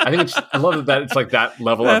like I think I love that it's like that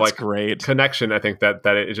level of like great connection. I think that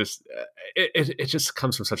it just it just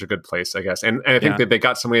comes from such a good place, I guess. And I think that they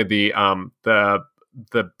got so many of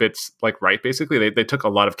the bits like right. Basically, they took a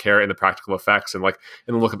lot of care in the practical effects and like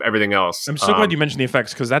in the look of everything else. I'm so glad you mentioned the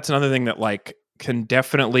effects, because that's another thing that like can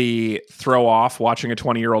definitely throw off watching a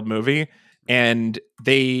 20-year-old movie. And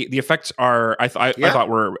the effects are I thought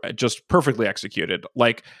were just perfectly executed.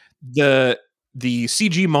 Like the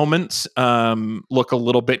CG moments look a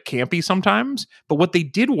little bit campy sometimes, but what they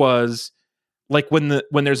did was, like when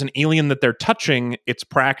there's an alien that they're touching, it's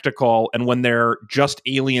practical, and when they're just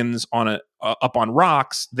aliens on up on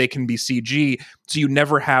rocks, they can be CG. So you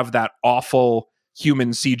never have that awful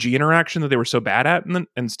human CG interaction that they were so bad at,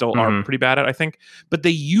 and still are pretty bad at, I think. But they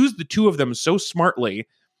used the two of them so smartly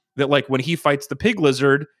that like when he fights the pig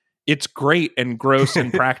lizard, it's great and gross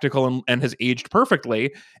and practical and has aged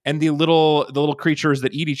perfectly. And the little creatures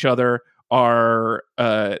that eat each other are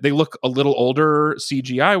they look a little older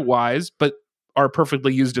CGI wise, but are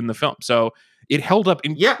perfectly used in the film. So it held up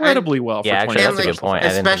incredibly well. Yeah, actually, that's a good point.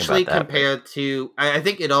 Especially compared to, I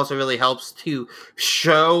think it also really helps to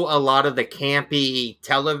show a lot of the campy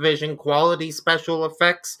television quality special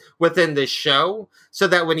effects within the show, so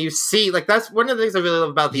that when you see, like, that's one of the things I really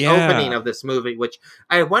love about the opening of this movie, which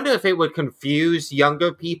I wonder if it would confuse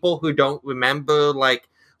younger people who don't remember, like,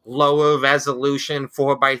 lower resolution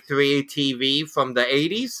 4:3 TV from the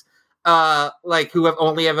 80s. Like who have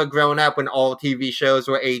only ever grown up when all TV shows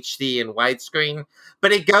were HD and widescreen,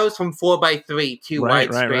 but it goes from 4:3 to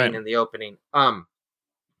widescreen in the opening.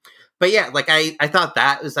 But yeah, like I thought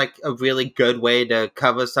that was like a really good way to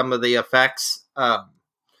cover some of the effects.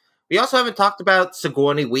 We also haven't talked about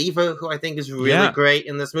Sigourney Weaver, who I think is really great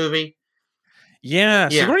in this movie. Yeah,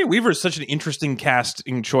 Sigourney Weaver is such an interesting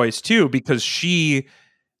casting choice too, because she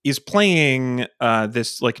is playing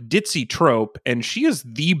this like ditzy trope, and she is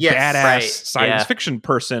the badass science fiction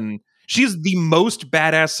person. She is the most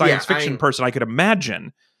badass science fiction person I could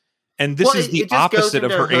imagine, and this is the opposite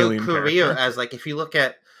of her alien career. character. As like, if you look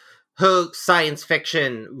at her science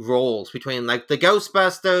fiction roles between like the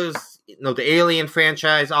Ghostbusters, the Alien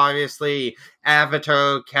franchise, obviously,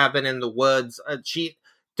 Avatar, Cabin in the Woods, she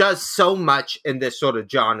does so much in this sort of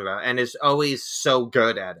genre and is always so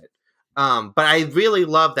good at it. But I really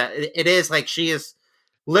love that it is like she is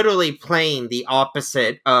literally playing the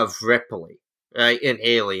opposite of Ripley, right, in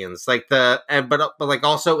Aliens, like but like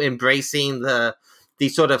also embracing the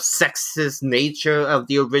sort of sexist nature of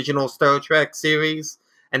the original Star Trek series,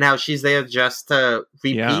 and how she's there just to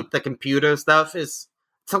repeat the computer stuff it's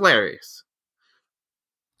hilarious.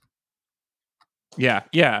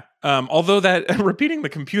 Yeah. Although that repeating the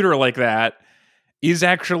computer like that is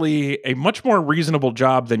actually a much more reasonable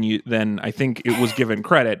job than I think it was given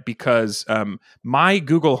credit, because my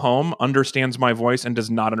Google Home understands my voice and does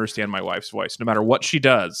not understand my wife's voice. No matter what she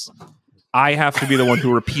does, I have to be the one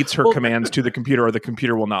who repeats her commands to the computer, or the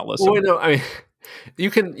computer will not listen. Well, no, I mean, you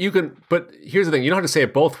can, but here's the thing: you don't have to say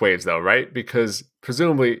it both ways, though, right? Because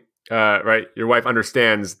presumably, right, your wife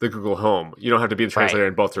understands the Google Home. You don't have to be the translator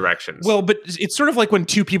in both directions. Well, but it's sort of like when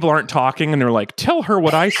two people aren't talking and they're like, "Tell her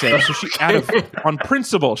what I say." So she, on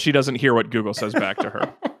principle, she doesn't hear what Google says back to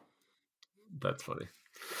her. That's funny.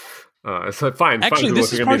 So fine. Actually,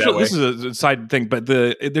 this is partial. This is a side thing, but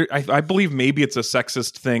I believe maybe it's a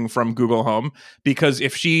sexist thing from Google Home, because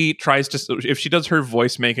if she does her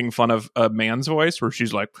voice making fun of a man's voice, where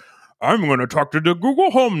she's like, "I'm going to talk to the Google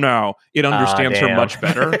Home now," it understands her much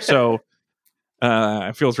better. So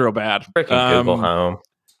it feels real bad. Freaking Google Home.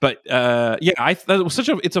 But that was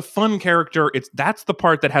it's a fun character. That's the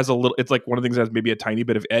part that has a little. It's like one of the things that has maybe a tiny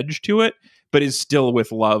bit of edge to it, but is still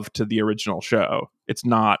with love to the original show. It's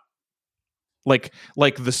not. Like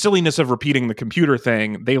the silliness of repeating the computer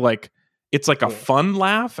thing, it's like a fun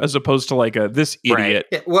laugh as opposed to like this idiot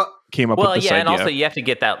came up with this idea. And also you have to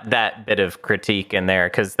get that bit of critique in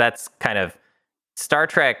there, because that's kind of, Star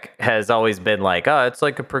Trek has always been like, oh, it's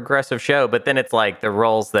like a progressive show, but then it's like the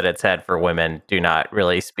roles that it's had for women do not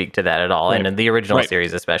really speak to that at all. And in the original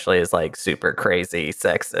series especially is like super crazy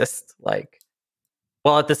sexist, like,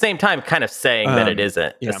 well, at the same time kind of saying that it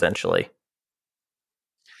isn't, essentially.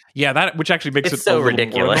 Yeah, that, which actually makes it so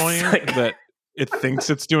ridiculous more annoying that it thinks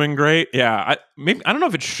it's doing great. Yeah, I don't know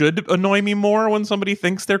if it should annoy me more when somebody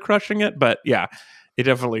thinks they're crushing it, but yeah, it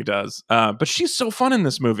definitely does. But she's so fun in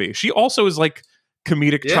this movie. She also is like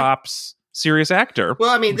comedic chops, serious actor. Well,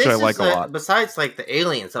 I mean, this I is like a lot. Besides like the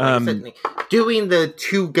aliens, doing the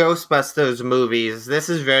two Ghostbusters movies, this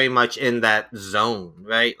is very much in that zone,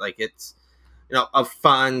 right? Like it's, a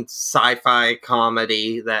fun sci-fi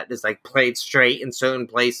comedy that is like played straight in certain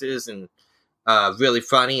places and really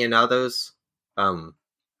funny in others.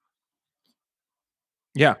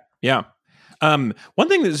 Yeah. One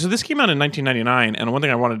thing so this came out in 1999, and one thing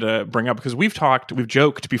I wanted to bring up, because we've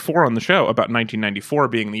joked before on the show about 1994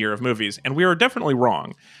 being the year of movies, and we are definitely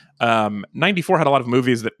wrong. 94 had a lot of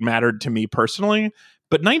movies that mattered to me personally,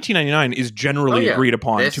 but 1999 is generally agreed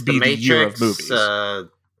upon to be the year of movies.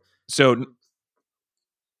 So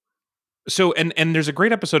there's a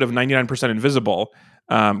great episode of 99% Invisible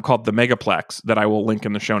called The Megaplex that I will link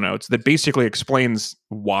in the show notes that basically explains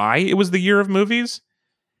why it was the year of movies.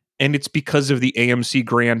 And it's because of the AMC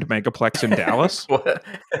Grand Megaplex in Dallas.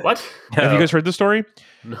 What? Have you guys heard the story?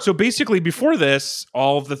 No. So basically before this,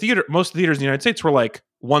 most of the theaters in the United States were like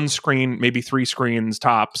one screen, maybe three screens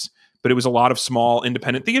tops, but it was a lot of small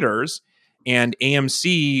independent theaters. And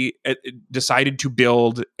AMC decided to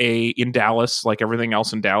build in Dallas, like everything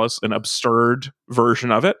else in Dallas, an absurd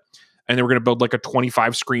version of it. And they were going to build like a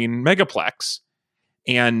 25 screen megaplex.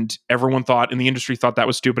 And everyone in the industry thought that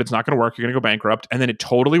was stupid. It's not going to work. You're going to go bankrupt. And then it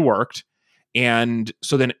totally worked. And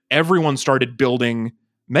so then everyone started building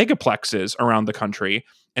megaplexes around the country.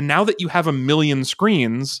 And now that you have 1 million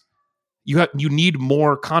screens, you need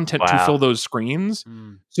more content to fill those screens.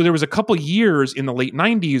 So there was a couple years in the late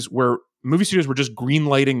 90s where movie studios were just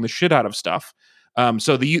greenlighting the shit out of stuff.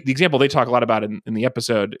 So the example they talk a lot about in the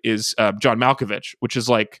episode is John Malkovich, which is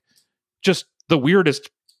like just the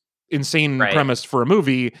weirdest, insane premise for a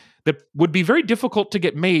movie that would be very difficult to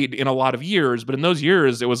get made in a lot of years. But in those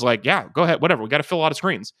years, it was like, yeah, go ahead, whatever. We got to fill a lot of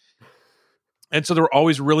screens. And so there were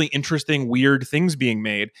always really interesting, weird things being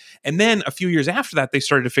made. And then a few years after that, they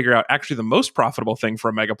started to figure out actually the most profitable thing for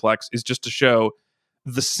a megaplex is just to show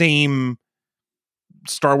the same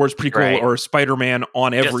Star Wars prequel or Spider-Man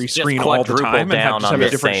on every screen all the time and have a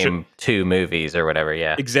different same two movies or whatever.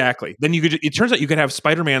 Yeah, exactly. Then it turns out you could have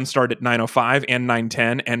Spider-Man start at 9:05 and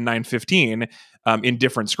 9:10 and 9:15 in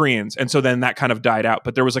different screens, and so then that kind of died out.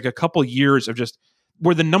 But there was like a couple years of just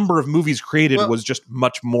where the number of movies created was just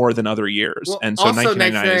much more than other years, and so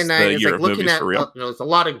 1999 is the year of movies for real. There's a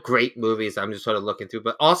lot of great movies I'm just sort of looking through,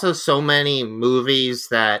 but also so many movies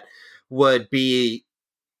that would be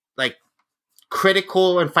like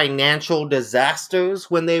critical and financial disasters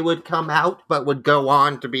when they would come out, but would go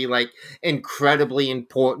on to be like incredibly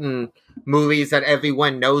important movies that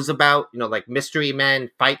everyone knows about. Like Mystery Men,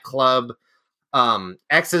 Fight Club,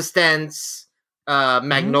 Existence,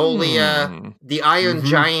 Magnolia, The Iron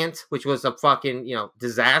Giant, which was a fucking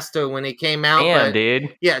disaster when it came out.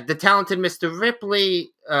 Dude. Yeah, The Talented Mr.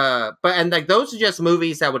 Ripley. And like those are just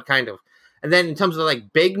movies that would kind of. And then in terms of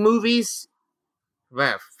like big movies.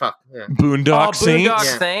 Man, fuck. Yeah. Boondock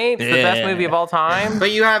Saints. Saints, the best movie of all time.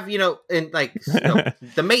 But you have, in like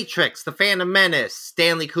The Matrix, The Phantom Menace,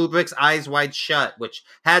 Stanley Kubrick's Eyes Wide Shut, which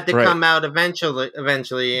had to come out eventually.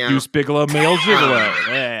 Deuce Bigelow, Male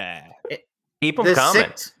Gigolo. Keep them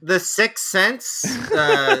coming. The Sixth Sense,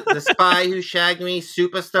 The Spy Who Shagged Me,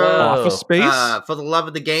 Superstar, Office Space, For the Love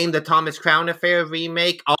of the Game, the Thomas Crown Affair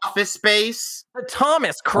remake, Office Space, the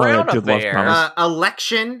Thomas Crown Affair,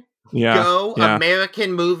 Election. Go,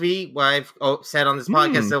 American Movie, what I've said on this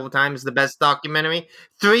podcast several times, the best documentary.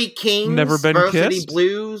 Three Kings, Never Been Varsity Kissed.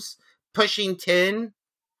 Blues, Pushing Tin,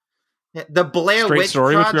 The Blair Straight Witch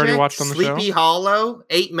Story, Project, which we already watched on the Sleepy show. Hollow,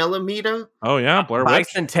 8mm. Oh yeah, Blair Witch.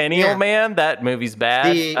 Bicentennial Man, that movie's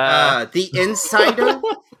bad. The Insider,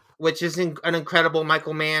 which is an incredible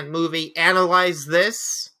Michael Mann movie. Analyze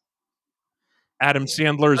This. Adam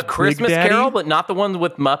Sandler's A Christmas Big Daddy. Carol, but not the one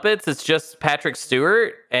with Muppets. It's just Patrick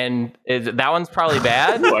Stewart, and that one's probably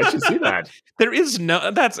bad. Oh, I should see that. There is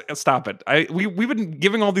stop it. We've been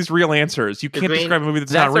giving all these real answers. You can't describe a movie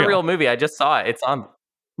that's not real. That's a real movie. I just saw it. It's on.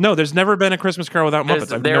 No, there's never been a Christmas Carol without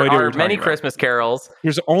Muppets. I have no idea There are many Christmas carols.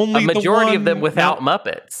 There's only a majority the of them without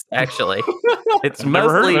Muppets. Actually, it's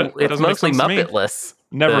never mostly Muppetless.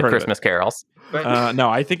 Never heard Christmas carols. No,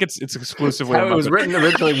 I think it's exclusively. How it was written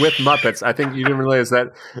originally with Muppets. I think you didn't realize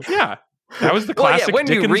that. Yeah, that was the classic. When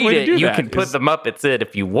Dickens you read way to it, do you that can put the Muppets in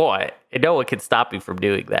if you want, and no one can stop you from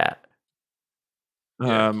doing that.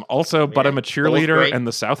 Also, but I'm a Cheerleader and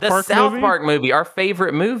the South Park movie. The South Park movie, our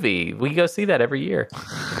favorite movie. We go see that every year.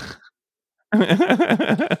 But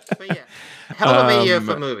yeah, hell of a year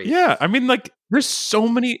for movies. Yeah, I mean, like, there's so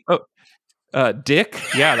many. Dick,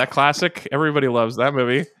 yeah, that classic. Everybody loves that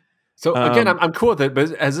movie. So again, I'm cool with it, but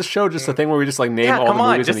is this show just a thing where we just like name all the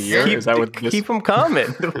movies in a year? Is that what keep them coming?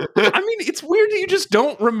 I mean, it's weird that you just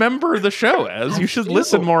don't remember the show. As you should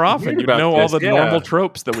listen more often. You know all the normal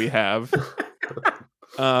tropes that we have.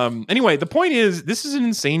 Anyway, the point is, this is an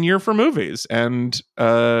insane year for movies, and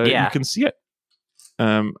you can see it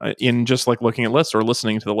in just like looking at lists or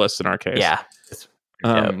listening to the lists in our case. Yeah.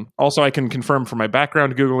 Also, I can confirm from my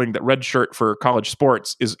background Googling that red shirt for college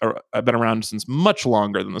sports is been around since much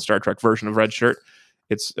longer than the Star Trek version of red shirt.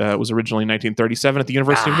 It was originally 1937 at the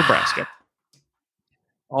University of Nebraska.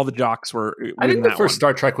 All the jocks were. I think the first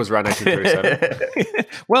Star Trek was around 1937.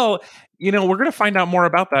 Well, we're going to find out more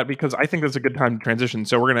about that because I think that's a good time to transition.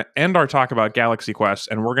 So we're going to end our talk about Galaxy Quest,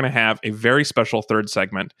 and we're going to have a very special third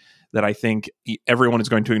segment that I think everyone is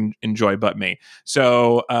going to enjoy but me.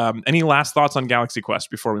 So any last thoughts on Galaxy Quest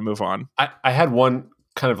before we move on? I had one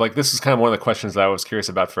kind of like, this is kind of one of the questions that I was curious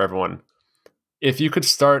about for everyone. If you could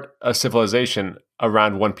start a civilization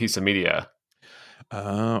around one piece of media,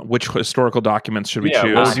 which historical documents should we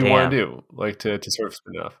choose? What would you want to do? Like to sort of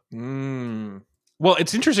spin it off? Well,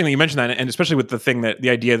 it's interesting that you mentioned that, and especially with the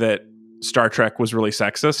idea that Star Trek was really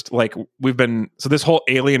sexist. Like this whole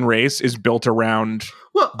alien race is built around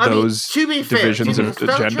those divisions of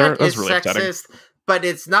gender. That's really upsetting. Sexist, but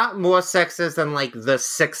it's not more sexist than like the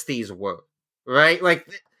 60s were, right? Like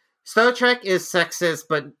Star Trek is sexist,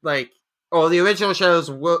 but like, the original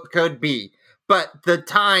shows could be. But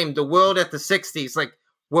the world at the 60s, like,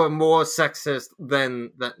 were more sexist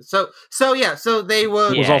than that. So they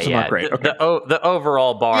were. Was also not great. The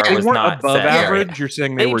overall bar was weren't not above sexist. average. You're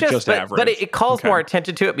saying they were just average. But it calls more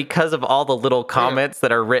attention to it because of all the little comments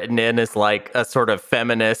that are written in as like a sort of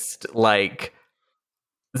feminist, like,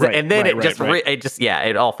 and then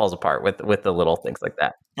it all falls apart with the little things like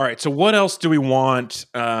that. All right. So what else do we want?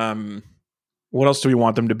 What else do we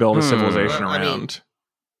want them to build a civilization around?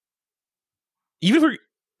 Even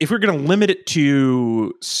if we're going to limit it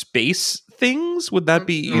to space things? Would that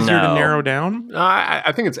be easier to narrow down?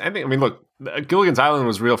 I think I mean, look, Gilligan's Island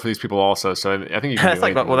was real for these people also, so I think you can That's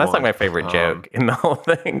like my favorite joke in the whole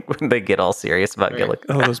thing when they get all serious about Gilligan.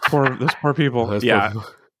 Oh, those poor people. Yeah.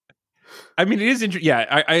 I mean, it is interesting.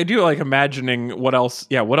 Yeah, I do like imagining what else.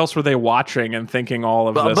 Yeah, what else were they watching and thinking all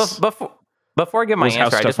of this? Before I give my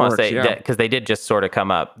answer, I just want to say that because they did just sort of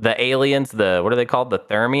come up. The aliens, what are they called? The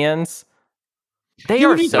Thermians. They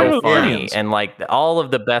are so funny, and like all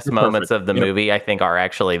of the best moments of the movie, I think, are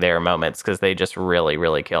actually their moments because they just really,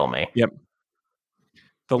 really kill me. Yep.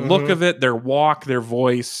 The look of it, their walk, their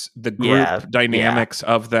voice, the group dynamics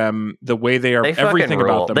of them, the way they are, everything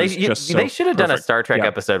about them is just so They should have done a perfect. Star Trek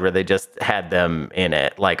episode where they just had them in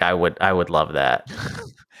it. Like I would love that.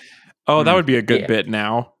 Oh, that would be a good bit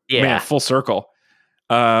now. Yeah. Man, full circle.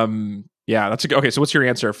 Yeah, that's okay. So what's your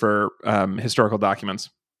answer for historical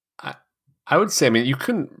documents? I would say, I mean, you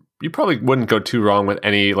probably wouldn't go too wrong with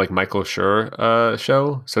any like Michael Schur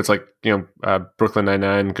show. So it's like, Brooklyn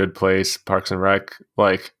Nine-Nine, Good Place, Parks and Rec.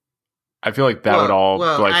 Like, I feel like that would all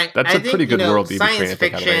that's a pretty good world to be science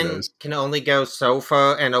fiction can only go so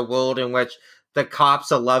far in a world in which the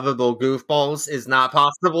cops are lovable goofballs is not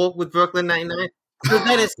possible with Brooklyn Nine-Nine. So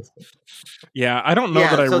that is, yeah, I don't know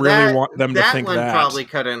that I really want them to think that. That one probably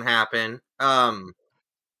couldn't happen.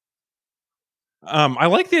 I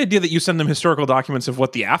like the idea that you send them historical documents of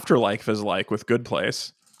what the afterlife is like with Good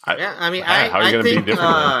Place. I think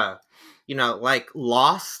like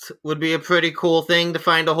Lost would be a pretty cool thing to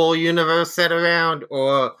find a whole universe set around,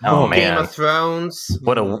 or Game of Thrones.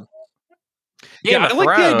 What a I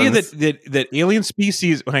like the idea that alien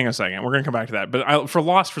species. Hang on a second, we're gonna come back to that. But for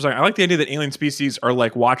Lost for a second, I like the idea that alien species are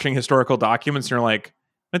like watching historical documents, and you're like,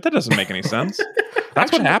 that doesn't make any sense.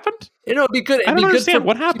 That's what happened? It'd be good. I don't understand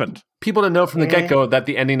what happened. People to know from the get-go that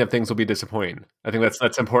the ending of things will be disappointing. I think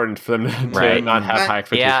that's important for them to not have high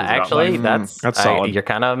expectations. Yeah, actually, about that's solid. You're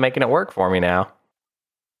kind of making it work for me now.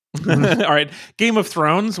 All right, Game of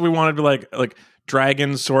Thrones. We wanted to like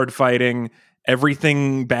dragons, sword fighting.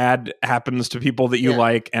 Everything bad happens to people that you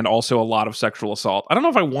like, and also a lot of sexual assault. I don't know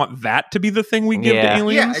if I want that to be the thing we give to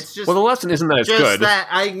aliens. Yeah, it's just, the lesson isn't that it's just good. That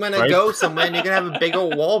I'm gonna go somewhere and you're gonna have a big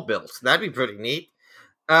old wall built. That'd be pretty neat.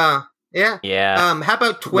 Yeah. How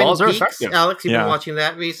about Twin Peaks? Effective. Alex, you've been watching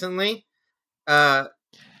that recently? I've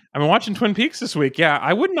been watching Twin Peaks this week. Yeah,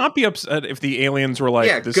 I would not be upset if the aliens were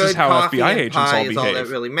like, "This is how FBI agents all behave." All that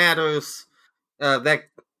really matters.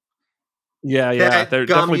 Yeah, they're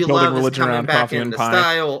definitely building religion around coffee and pie.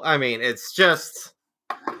 Style. I mean, it's just.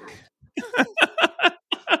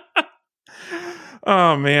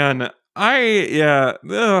 Oh man,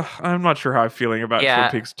 I'm not sure how I'm feeling about Twin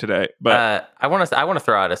Peaks today, but I want to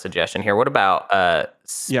throw out a suggestion here. What about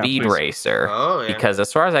Speed Racer? Oh, yeah. Because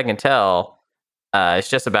as far as I can tell, it's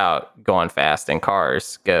just about going fast in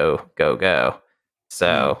cars. Go.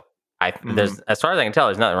 So. As far as I can tell,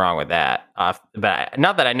 there's nothing wrong with that. But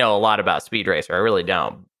not that I know a lot about Speed Racer. I really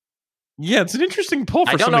don't. Yeah, it's an interesting pull.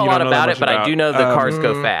 I don't know a lot about it, but I do know the cars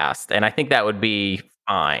go fast, and I think that would be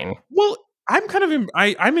fine. Well, I'm kind of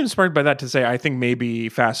I'm inspired by that to say I think maybe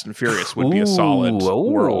Fast and Furious would be a solid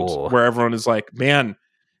world where everyone is like, man,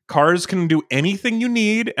 cars can do anything you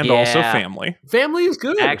need, and also family. Family is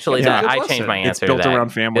good. Actually, I changed my answer. It's built around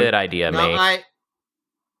family. Good idea, mate.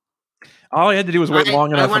 All I had to do was wait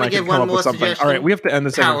long enough and I could come up with something. All right, we have to end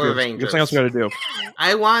this. Power Rangers. Something else we got to do.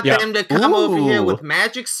 I want them to come over here with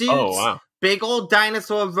magic suits, big old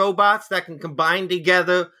dinosaur robots that can combine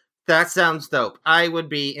together. That sounds dope. I would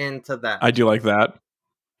be into that. I do like that.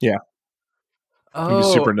 Yeah. I'd be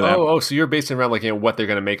super into that. So you're basing around like what they're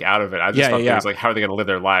going to make out of it. I just thought it was like how are they going to live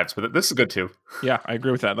their lives. But this is good too. Yeah, I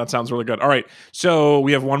agree with that. That sounds really good. All right, so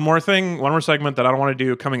we have one more segment that I don't want to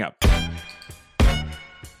do coming up.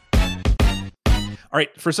 All right,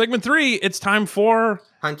 for segment 3, it's time for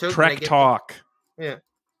Hunter, Trek Talk. Yeah.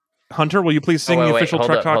 Hunter, will you please sing the official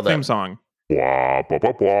Trek Talk theme song?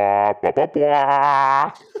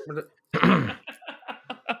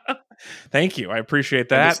 Thank you. I appreciate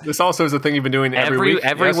that. This also is a thing you've been doing every week.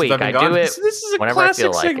 Every week. I do it. This is a whenever classic I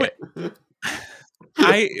feel like segment.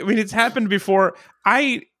 I mean, it's happened before.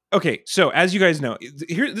 Okay, so as you guys know, this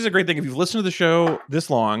is a great thing. If you've listened to the show this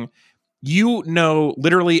long, you know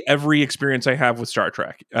literally every experience I have with Star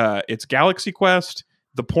Trek. It's Galaxy Quest,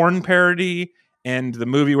 the porn parody, and the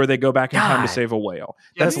movie where they go back in time to save a whale.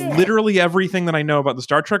 That's literally everything that I know about the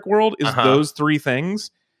Star Trek world is those 3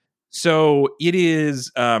 things. So it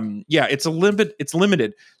is, it's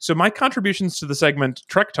limited. So my contributions to the segment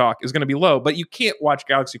Trek Talk is going to be low, but you can't watch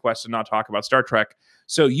Galaxy Quest and not talk about Star Trek.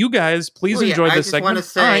 So you guys, please enjoy this segment. I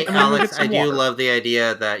just want to say, Alex, I do love the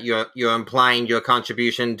idea that you're implying your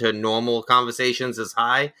contribution to normal conversations is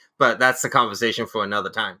high, but that's the conversation for another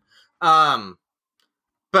time.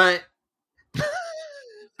 But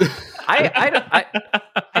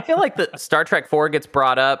I feel like the Star Trek 4 gets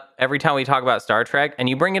brought up every time we talk about Star Trek, and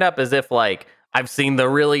you bring it up as if like I've seen the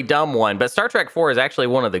really dumb one, but Star Trek 4 is actually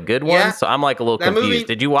one of the good ones. So I'm like a little confused.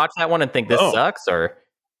 Did you watch that one and think this sucks, or?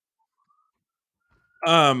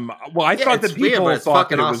 Well, I thought that people thought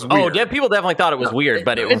that it was weird. Oh, yeah, people definitely thought it was weird,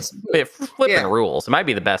 but it flipping rules. It might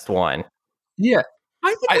be the best one. Yeah.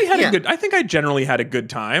 I think I generally had a good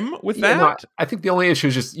time with that. No, I think the only issue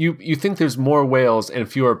is just you think there's more whales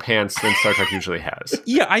and fewer pants than Star Trek usually has.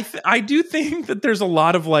 Yeah, I do think that there's a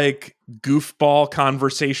lot of like goofball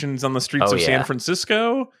conversations on the streets of San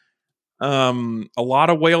Francisco. A lot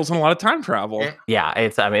of whales and a lot of time travel. Yeah,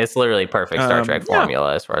 it's literally perfect Star Trek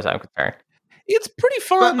formula as far as I'm concerned. It's pretty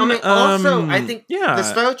fun. But also, I think the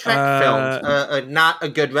Star Trek films are not a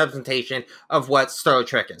good representation of what Star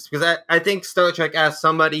Trek is. Because I think Star Trek, as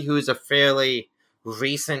somebody who's a fairly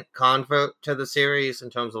recent convert to the series in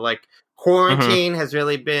terms of like quarantine has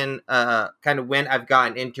really been kind of when I've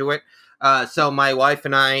gotten into it. So my wife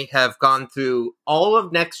and I have gone through all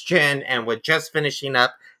of Next Gen, and we're just finishing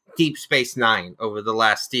up Deep Space Nine over the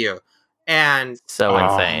last year. And so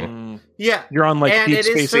insane. Yeah. You're on like Deep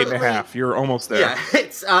Space 8.5. You're almost there. Yeah.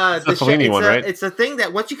 It's right? It's a thing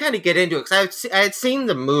that once you kind of get into it, because I had seen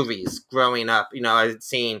the movies growing up. You know, I had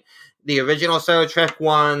seen the original Star Trek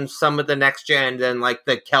one, some of the Next Gen, then like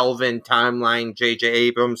the Kelvin timeline J.J.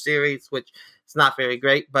 Abrams series, which is not very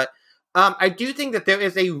great. But I do think that there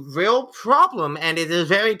is a real problem, and it is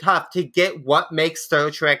very tough to get what makes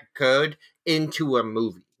Star Trek good into a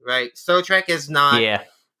movie, right? Star Trek is not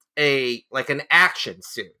an action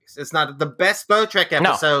series. It's not the best Star Trek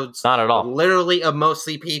episodes. No, not at all. Literally are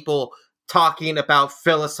mostly people talking about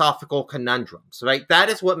philosophical conundrums, right? That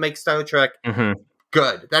is what makes Star Trek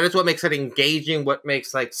good. That is what makes it engaging. What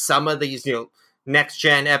makes like some of these, Next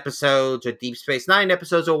Gen episodes or Deep Space Nine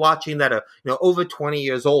episodes we're watching that are, over 20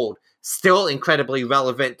 years old, still incredibly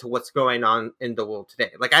relevant to what's going on in the world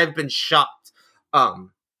today. Like I've been shocked,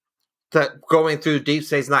 that going through Deep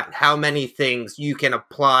Space Nine, how many things you can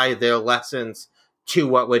apply their lessons to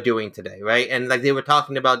what we're doing today, right? And like they were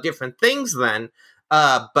talking about different things then,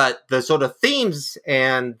 but the sort of themes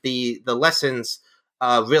and the lessons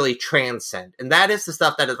really transcend. And that is the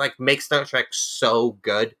stuff that is like makes Star Trek so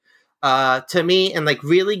good to me, and like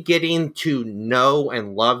really getting to know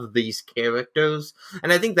and love these characters.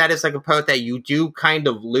 And I think that is like a part that you do kind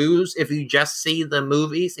of lose if you just see the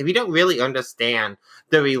movies. If you don't really understand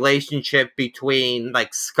the relationship between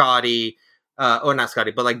like Scotty, or not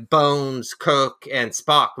Scotty, but like Bones, Kirk, and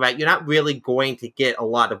Spock, right? You're not really going to get a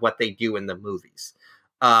lot of what they do in the movies.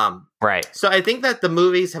 Right. So I think that the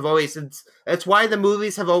movies have always, it's why the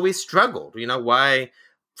movies have always struggled. Why,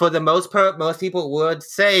 for the most part, most people would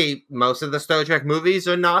say most of the Star Trek movies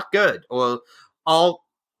are not good, or all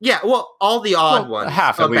the odd ones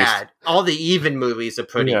are bad. All the even movies are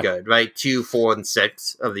pretty good, right? 2, 4, and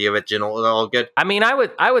 6 of the original are all good. I mean,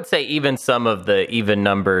 I would say even some of the even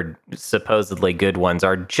numbered supposedly good ones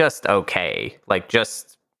are just okay, like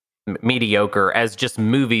just mediocre as just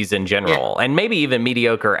movies in general, and maybe even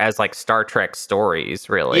mediocre as like Star Trek stories.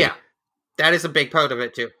 Really, yeah, that is a big part of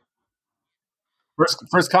it too.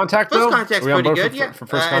 First Contact, though? First Contact's pretty good, for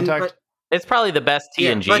First Contact? It's probably the best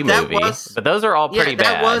TNG movie, but those are all pretty bad.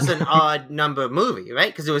 That was an odd number movie,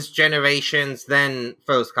 right? Because it was Generations, then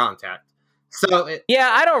First Contact. So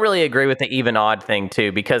I don't really agree with the even odd thing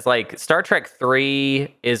too, because like Star Trek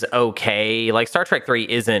 3 is okay. Like Star Trek 3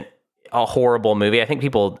 isn't a horrible movie. I think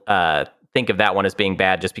people think of that one as being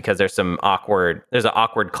bad just because there's an awkward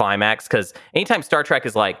climax. Because anytime Star Trek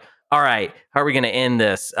is like, all right, how are we going to end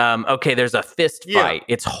this? Okay, there's a fist fight.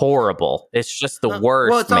 It's horrible. It's just the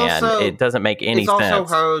worst, man. It doesn't make any sense. It's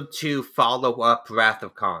also hard to follow up Wrath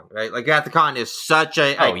of Khan, right? Like, Wrath of Khan is such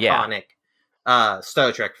a iconic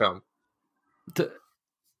Star Trek film.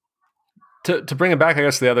 To bring it back, I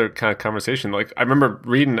guess, to the other kind of conversation, like, I remember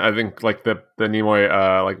reading, I think, like, the Nimoy,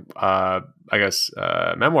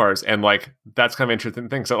 memoirs, and, like, that's kind of an interesting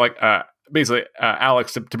thing. So, like, basically,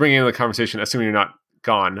 Alex, to bring you into the conversation, assuming you're not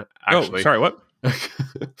gone, actually. Oh, sorry, what?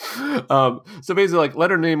 So basically, like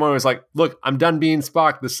Leonard Nimoy was like, "Look, I'm done being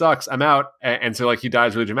Spock. This sucks. I'm out." And so like he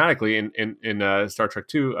dies really dramatically in Star Trek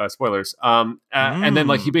 2. Spoilers. And then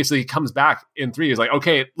like he basically comes back in 3. He's like,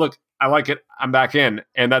 "Okay, look, I like it. I'm back in."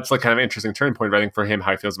 And that's like kind of an interesting turning point, I think, for him,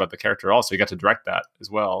 how he feels about the character. Also, he got to direct that as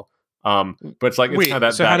well. But it's like it's kind of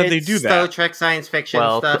that. So how did they do that? Star Trek science fiction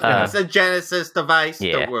stuff. It's a Genesis device.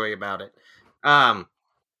 Yeah. Don't worry about it.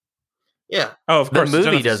 Yeah. Oh, of course. The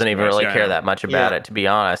movie doesn't even really care that much about it, to be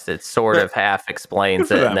honest. It sort of half explains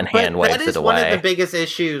it and then hand waves it away. That is one of the biggest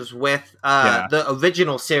issues with the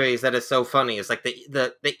original series that is so funny. Is like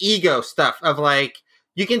the ego stuff of like,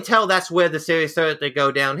 you can tell that's where the series started to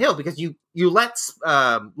go downhill because you let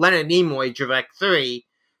Leonard Nimoy direct 3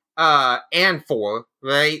 and 4,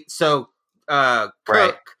 right? So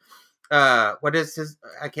Kirk, what is his?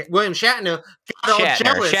 William Shatner got all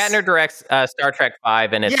jealous. Shatner directs Star Trek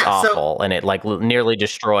 5, and it's awful, and it like nearly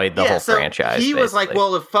destroyed the whole franchise. He was like,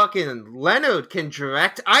 "Well, if fucking Leonard can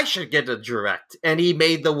direct, I should get to direct," and he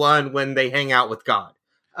made the one when they hang out with God.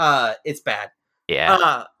 It's bad.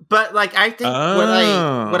 Yeah. But like, I think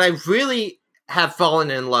what I really have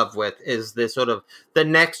fallen in love with is this sort of the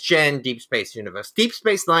next gen Deep Space universe. Deep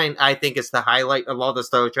Space Nine, I think, is the highlight of all the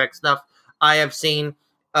Star Trek stuff I have seen.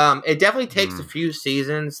 It definitely takes a few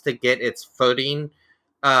seasons to get its footing.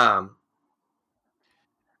 I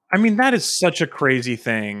mean, that is such a crazy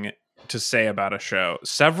thing to say about a show.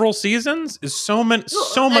 Several seasons is so much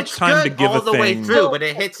time to give all a the thing. way through, but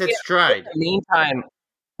it hits its stride. In the meantime,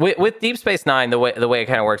 with Deep Space Nine, the way it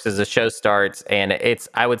kind of works is the show starts, and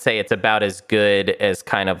I would say it's about as good as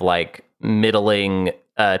kind of like middling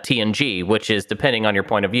TNG, which is, depending on your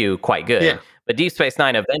point of view, quite good. Yeah. But Deep Space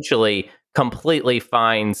Nine eventually completely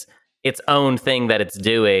finds its own thing that it's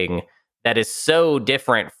doing that is so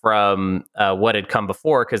different from what had come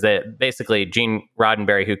before, because basically Gene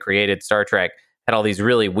Roddenberry, who created Star Trek, had all these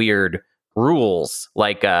really weird rules.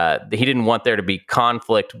 Like he didn't want there to be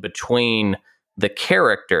conflict between the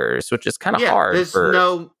characters, which is kind of hard. There's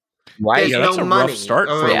no money that's a rough start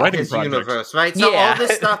for a writing project. Universe, right? So all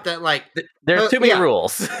this stuff that like there's too many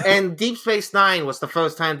rules. And Deep Space Nine was the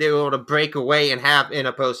first time they were able to break away and have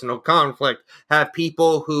interpersonal conflict, have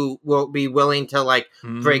people who will be willing to like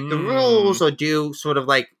break the rules or do sort of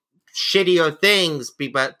like shittier things,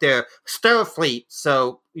 but they're Starfleet,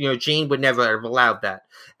 so Gene would never have allowed that.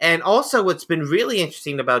 And also, what's been really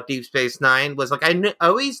interesting about Deep Space Nine was like I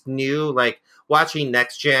always knew, like watching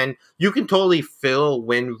Next Gen, you can totally feel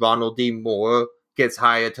when Ronald D. Moore gets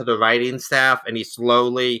hired to the writing staff and he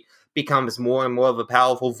slowly becomes more and more of a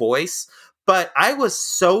powerful voice. But I was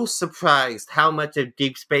so surprised how much of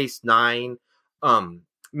Deep Space Nine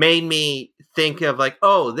made me think of like,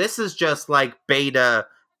 oh, this is just like beta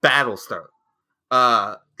Battlestar.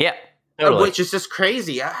 Yeah. Totally. Which is just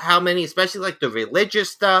crazy. How many, especially like the religious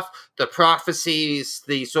stuff, the prophecies,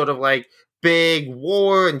 the sort of like big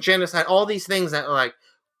war and genocide, all these things that like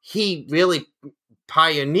he really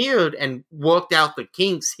pioneered and worked out the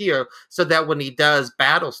kinks here so that when he does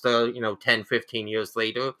Battlestar, 10, 15 years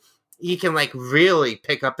later, he can like really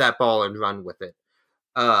pick up that ball and run with it.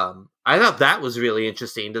 I thought that was really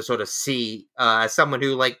interesting to sort of see as someone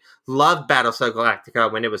who like loved Battlestar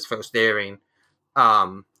Galactica when it was first airing.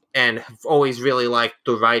 And have always really liked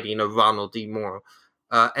the writing of Ronald D. Moore.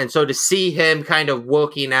 And so to see him kind of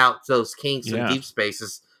working out those kinks in Deep Space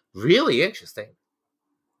is really interesting.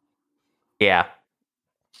 Yeah.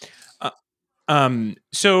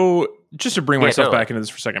 So just to bring myself back into this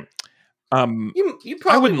for a second. You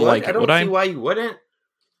probably I wouldn't like it, I don't see why you wouldn't.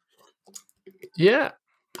 Yeah.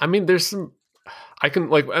 I mean, there's some... I can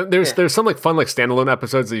like... There's some like fun like standalone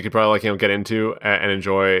episodes that you could probably like get into and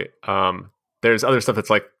enjoy. There's other stuff that's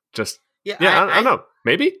like just... I don't know.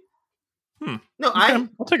 Maybe? No, okay.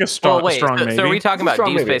 I'll take a strong maybe. So are we talking about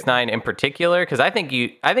Deep maybe. Space Nine in particular? Because I think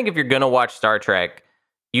if you're gonna watch Star Trek,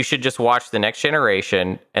 you should just watch The Next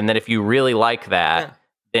Generation, and then if you really like that,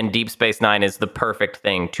 then Deep Space Nine is the perfect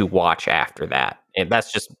thing to watch after that. And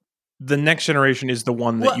that's just... The Next Generation is the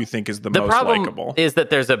one that you think is the most problem likable. Is that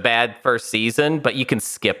there's a bad first season, but you can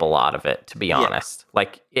skip a lot of it, to be honest.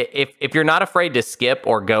 Like if you're not afraid to skip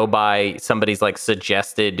or go by somebody's like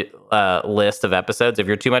suggested list of episodes, if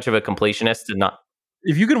you're too much of a completionist to not...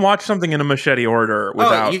 If you can watch something in a machete order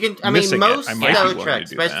without most Star Trek,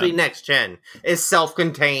 especially that. Next Gen, is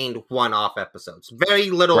self-contained one-off episodes. Very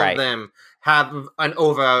little of them have an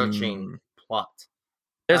overarching plot.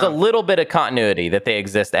 There's a little bit of continuity that they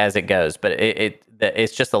exist as it goes, but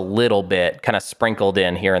it's just a little bit kind of sprinkled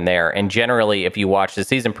in here and there. And generally, if you watch the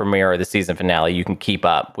season premiere or the season finale, you can keep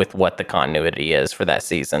up with what the continuity is for that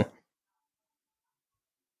season.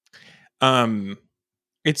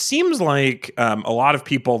 It seems like a lot of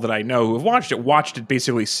people that I know who have watched it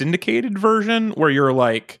basically syndicated version, where you're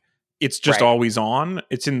like, it's just always on.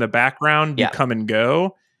 It's in the background. You come and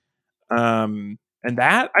go. And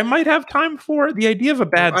that I might have time for. The idea of a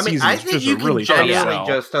bad season is just a really tough sell.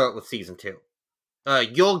 Just start with season 2.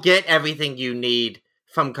 You'll get everything you need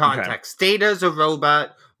from context. Okay. Data's a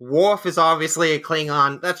robot. Worf is obviously a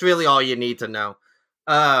Klingon. That's really all you need to know.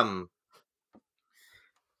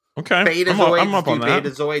 Okay, Betazoids, I'm up on that.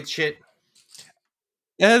 Betazoid shit.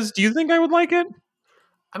 Ez, do you think I would like it?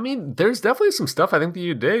 I mean, there's definitely some stuff I think that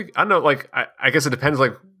you dig. I don't know, like, I guess it depends,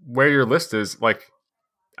 like, where your list is. Like,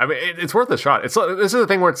 I mean, it's worth a shot. This is the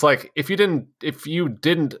thing where it's like, if you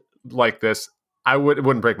didn't like this, it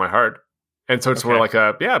wouldn't break my heart. And so it's more like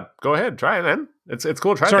go ahead, try it, man. It's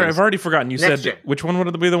cool. Try. Sorry, things. I've already forgotten. You Next said gen. Which one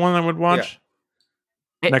would be the one I would watch?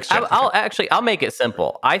 Yeah. Next gen. I'll make it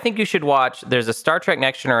simple. I think you should watch. There's a Star Trek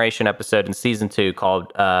Next Generation episode in season 2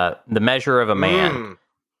 called "The Measure of a Man."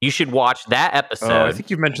 You should watch that episode. I think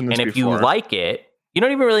you've mentioned this. And if before. you like it, you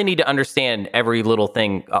don't even really need to understand every little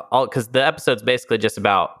thing, because the episode's basically just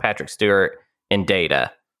about Patrick Stewart and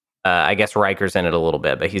Data. I guess Riker's in it a little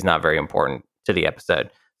bit, but he's not very important to the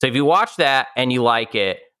episode. So if you watch that and you like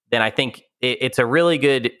it, then I think it's a really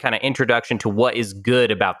good kind of introduction to what is good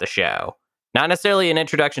about the show. Not necessarily an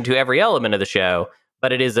introduction to every element of the show,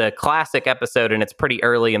 but it is a classic episode, and it's pretty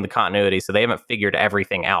early in the continuity, so they haven't figured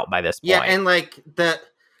everything out by this point. Yeah, and like the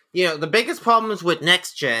biggest problems with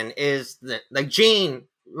Next Gen is that, like, Gene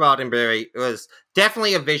Roddenberry was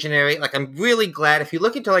definitely a visionary. Like, I'm really glad if you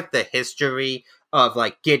look into like the history of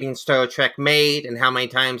like getting Star Trek made and how many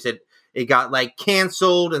times it got like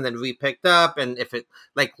canceled and then re-picked up, and if it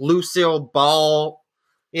like Lucille Ball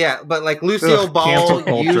using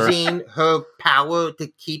her power to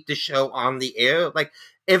keep the show on the air. Like,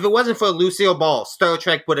 if it wasn't for Lucille Ball, Star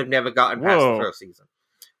Trek would have never gotten past the first season.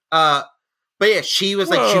 But yeah, she was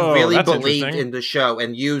like, she really believed in the show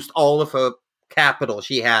and used all of her capital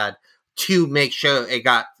she had to make sure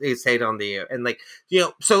it stayed on the air. And like,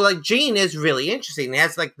 so like Gene is really interesting. He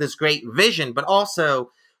has like this great vision, but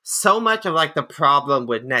also so much of like the problem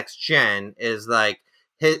with Next Gen is like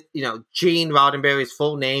Gene Roddenberry's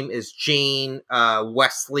full name is Gene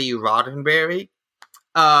Wesley Roddenberry.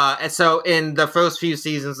 And so in the first few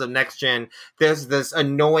seasons of Next Gen, there's this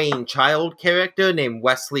annoying child character named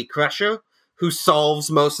Wesley Crusher who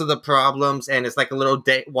solves most of the problems and is like a little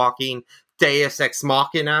walking Deus Ex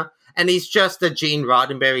Machina. And he's just a Gene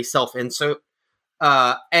Roddenberry self-insert.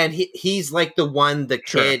 And he's like the one the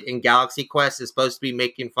kid in Galaxy Quest is supposed to be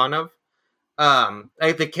making fun of.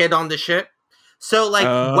 Like the kid on the ship. So like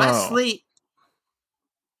Wesley...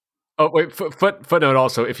 Oh, wait, footnote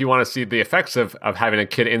also, if you want to see the effects of having a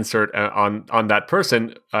kid insert on that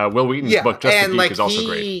person, Will Wheaton's book, Just the Geek, like, is also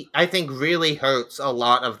great. I think really hurts a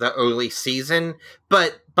lot of the early season,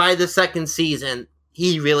 but by the second season,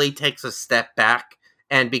 he really takes a step back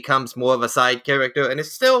and becomes more of a side character, and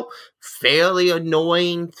is still fairly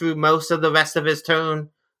annoying through most of the rest of his turn,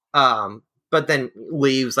 but then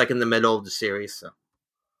leaves like in the middle of the series. So.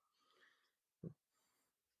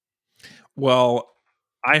 Well,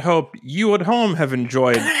 I hope you at home have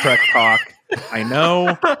enjoyed Trek Talk. I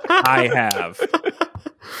know I have.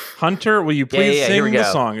 Hunter, will you please sing the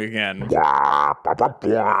song again?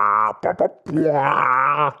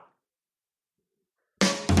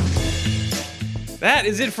 That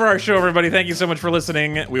is it for our show, everybody. Thank you so much for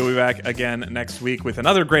listening. We'll be back again next week with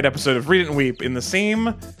another great episode of Read It and Weep in the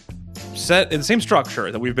same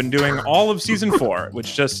structure that we've been doing all of season 4,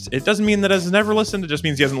 which it doesn't mean that has never listened. It just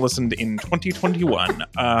means he hasn't listened in 2021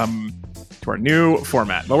 to our new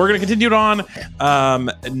format. But we're going to continue it on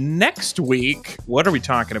next week. What are we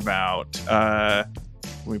talking about? Let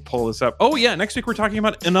me pull this up. Oh yeah, next week we're talking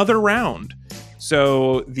about Another Round.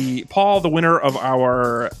 So Paul, the winner of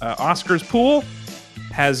our Oscars pool,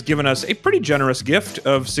 has given us a pretty generous gift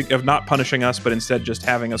of not punishing us, but instead just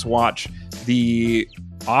having us watch the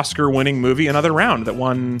Oscar-winning movie Another Round that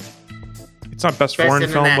won. It's not best foreign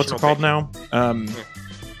film. What's it called now?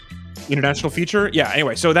 International feature. Yeah.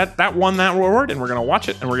 Anyway, so that won that award, and we're gonna watch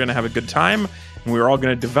it, and we're gonna have a good time, and we're all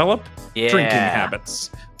gonna develop drinking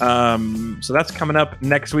habits. So that's coming up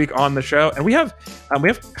next week on the show, and we have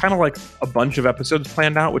kind of like a bunch of episodes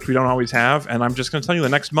planned out, which we don't always have. And I'm just gonna tell you, the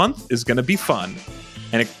next month is gonna be fun,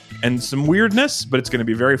 and some weirdness, but it's going to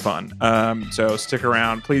be very fun. So stick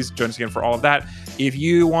around. Please join us again for all of that. If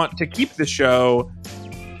you want to keep the show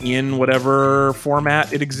in whatever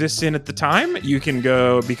format it exists in at the time, you can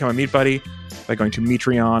go become a Meat Buddy by going to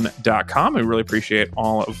Metreon.com. We really appreciate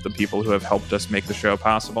all of the people who have helped us make the show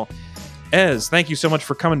possible. Ez, thank you so much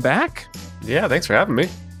for coming back. Yeah, thanks for having me.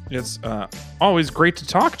 It's always great to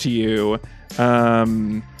talk to you.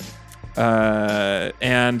 And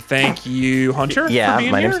thank you, Hunter. Yeah, for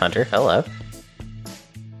being my here. name's Hunter. Hello.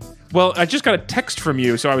 Well, I just got a text from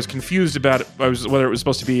you, so I was confused about whether it was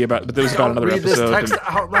supposed to be about, but it was about another read episode. This text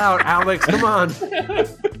out loud, Alex. Come on.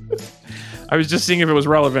 I was just seeing if it was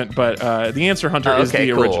relevant, but the answer, Hunter, is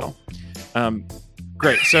the cool. original.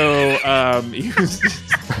 Great. So,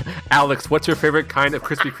 Alex, what's your favorite kind of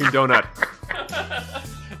Krispy Kreme donut?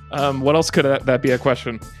 what else could that be a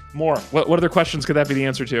question? More. What other questions could that be the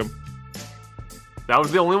answer to? That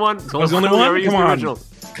was the only one? That was the only one?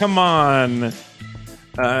 Come on.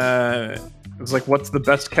 It was like, what's the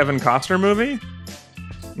best Kevin Costner movie?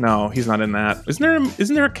 No, he's not in that.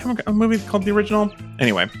 Isn't there a movie called The Original?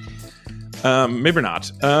 Anyway, maybe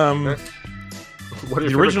not. What are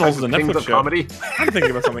The your Original is the Kings Netflix of show. Comedy? I'm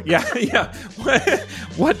thinking about something. Yeah.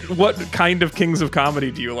 What kind of Kings of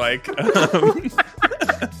Comedy do you like?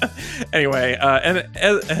 Anyway, Anthony,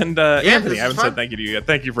 I haven't said thank you to you yet.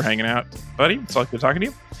 Thank you for hanging out, buddy. It's all good talking to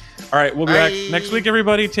you. All right, we'll be back next week,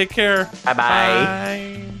 everybody. Take care. Bye-bye.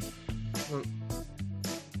 Bye.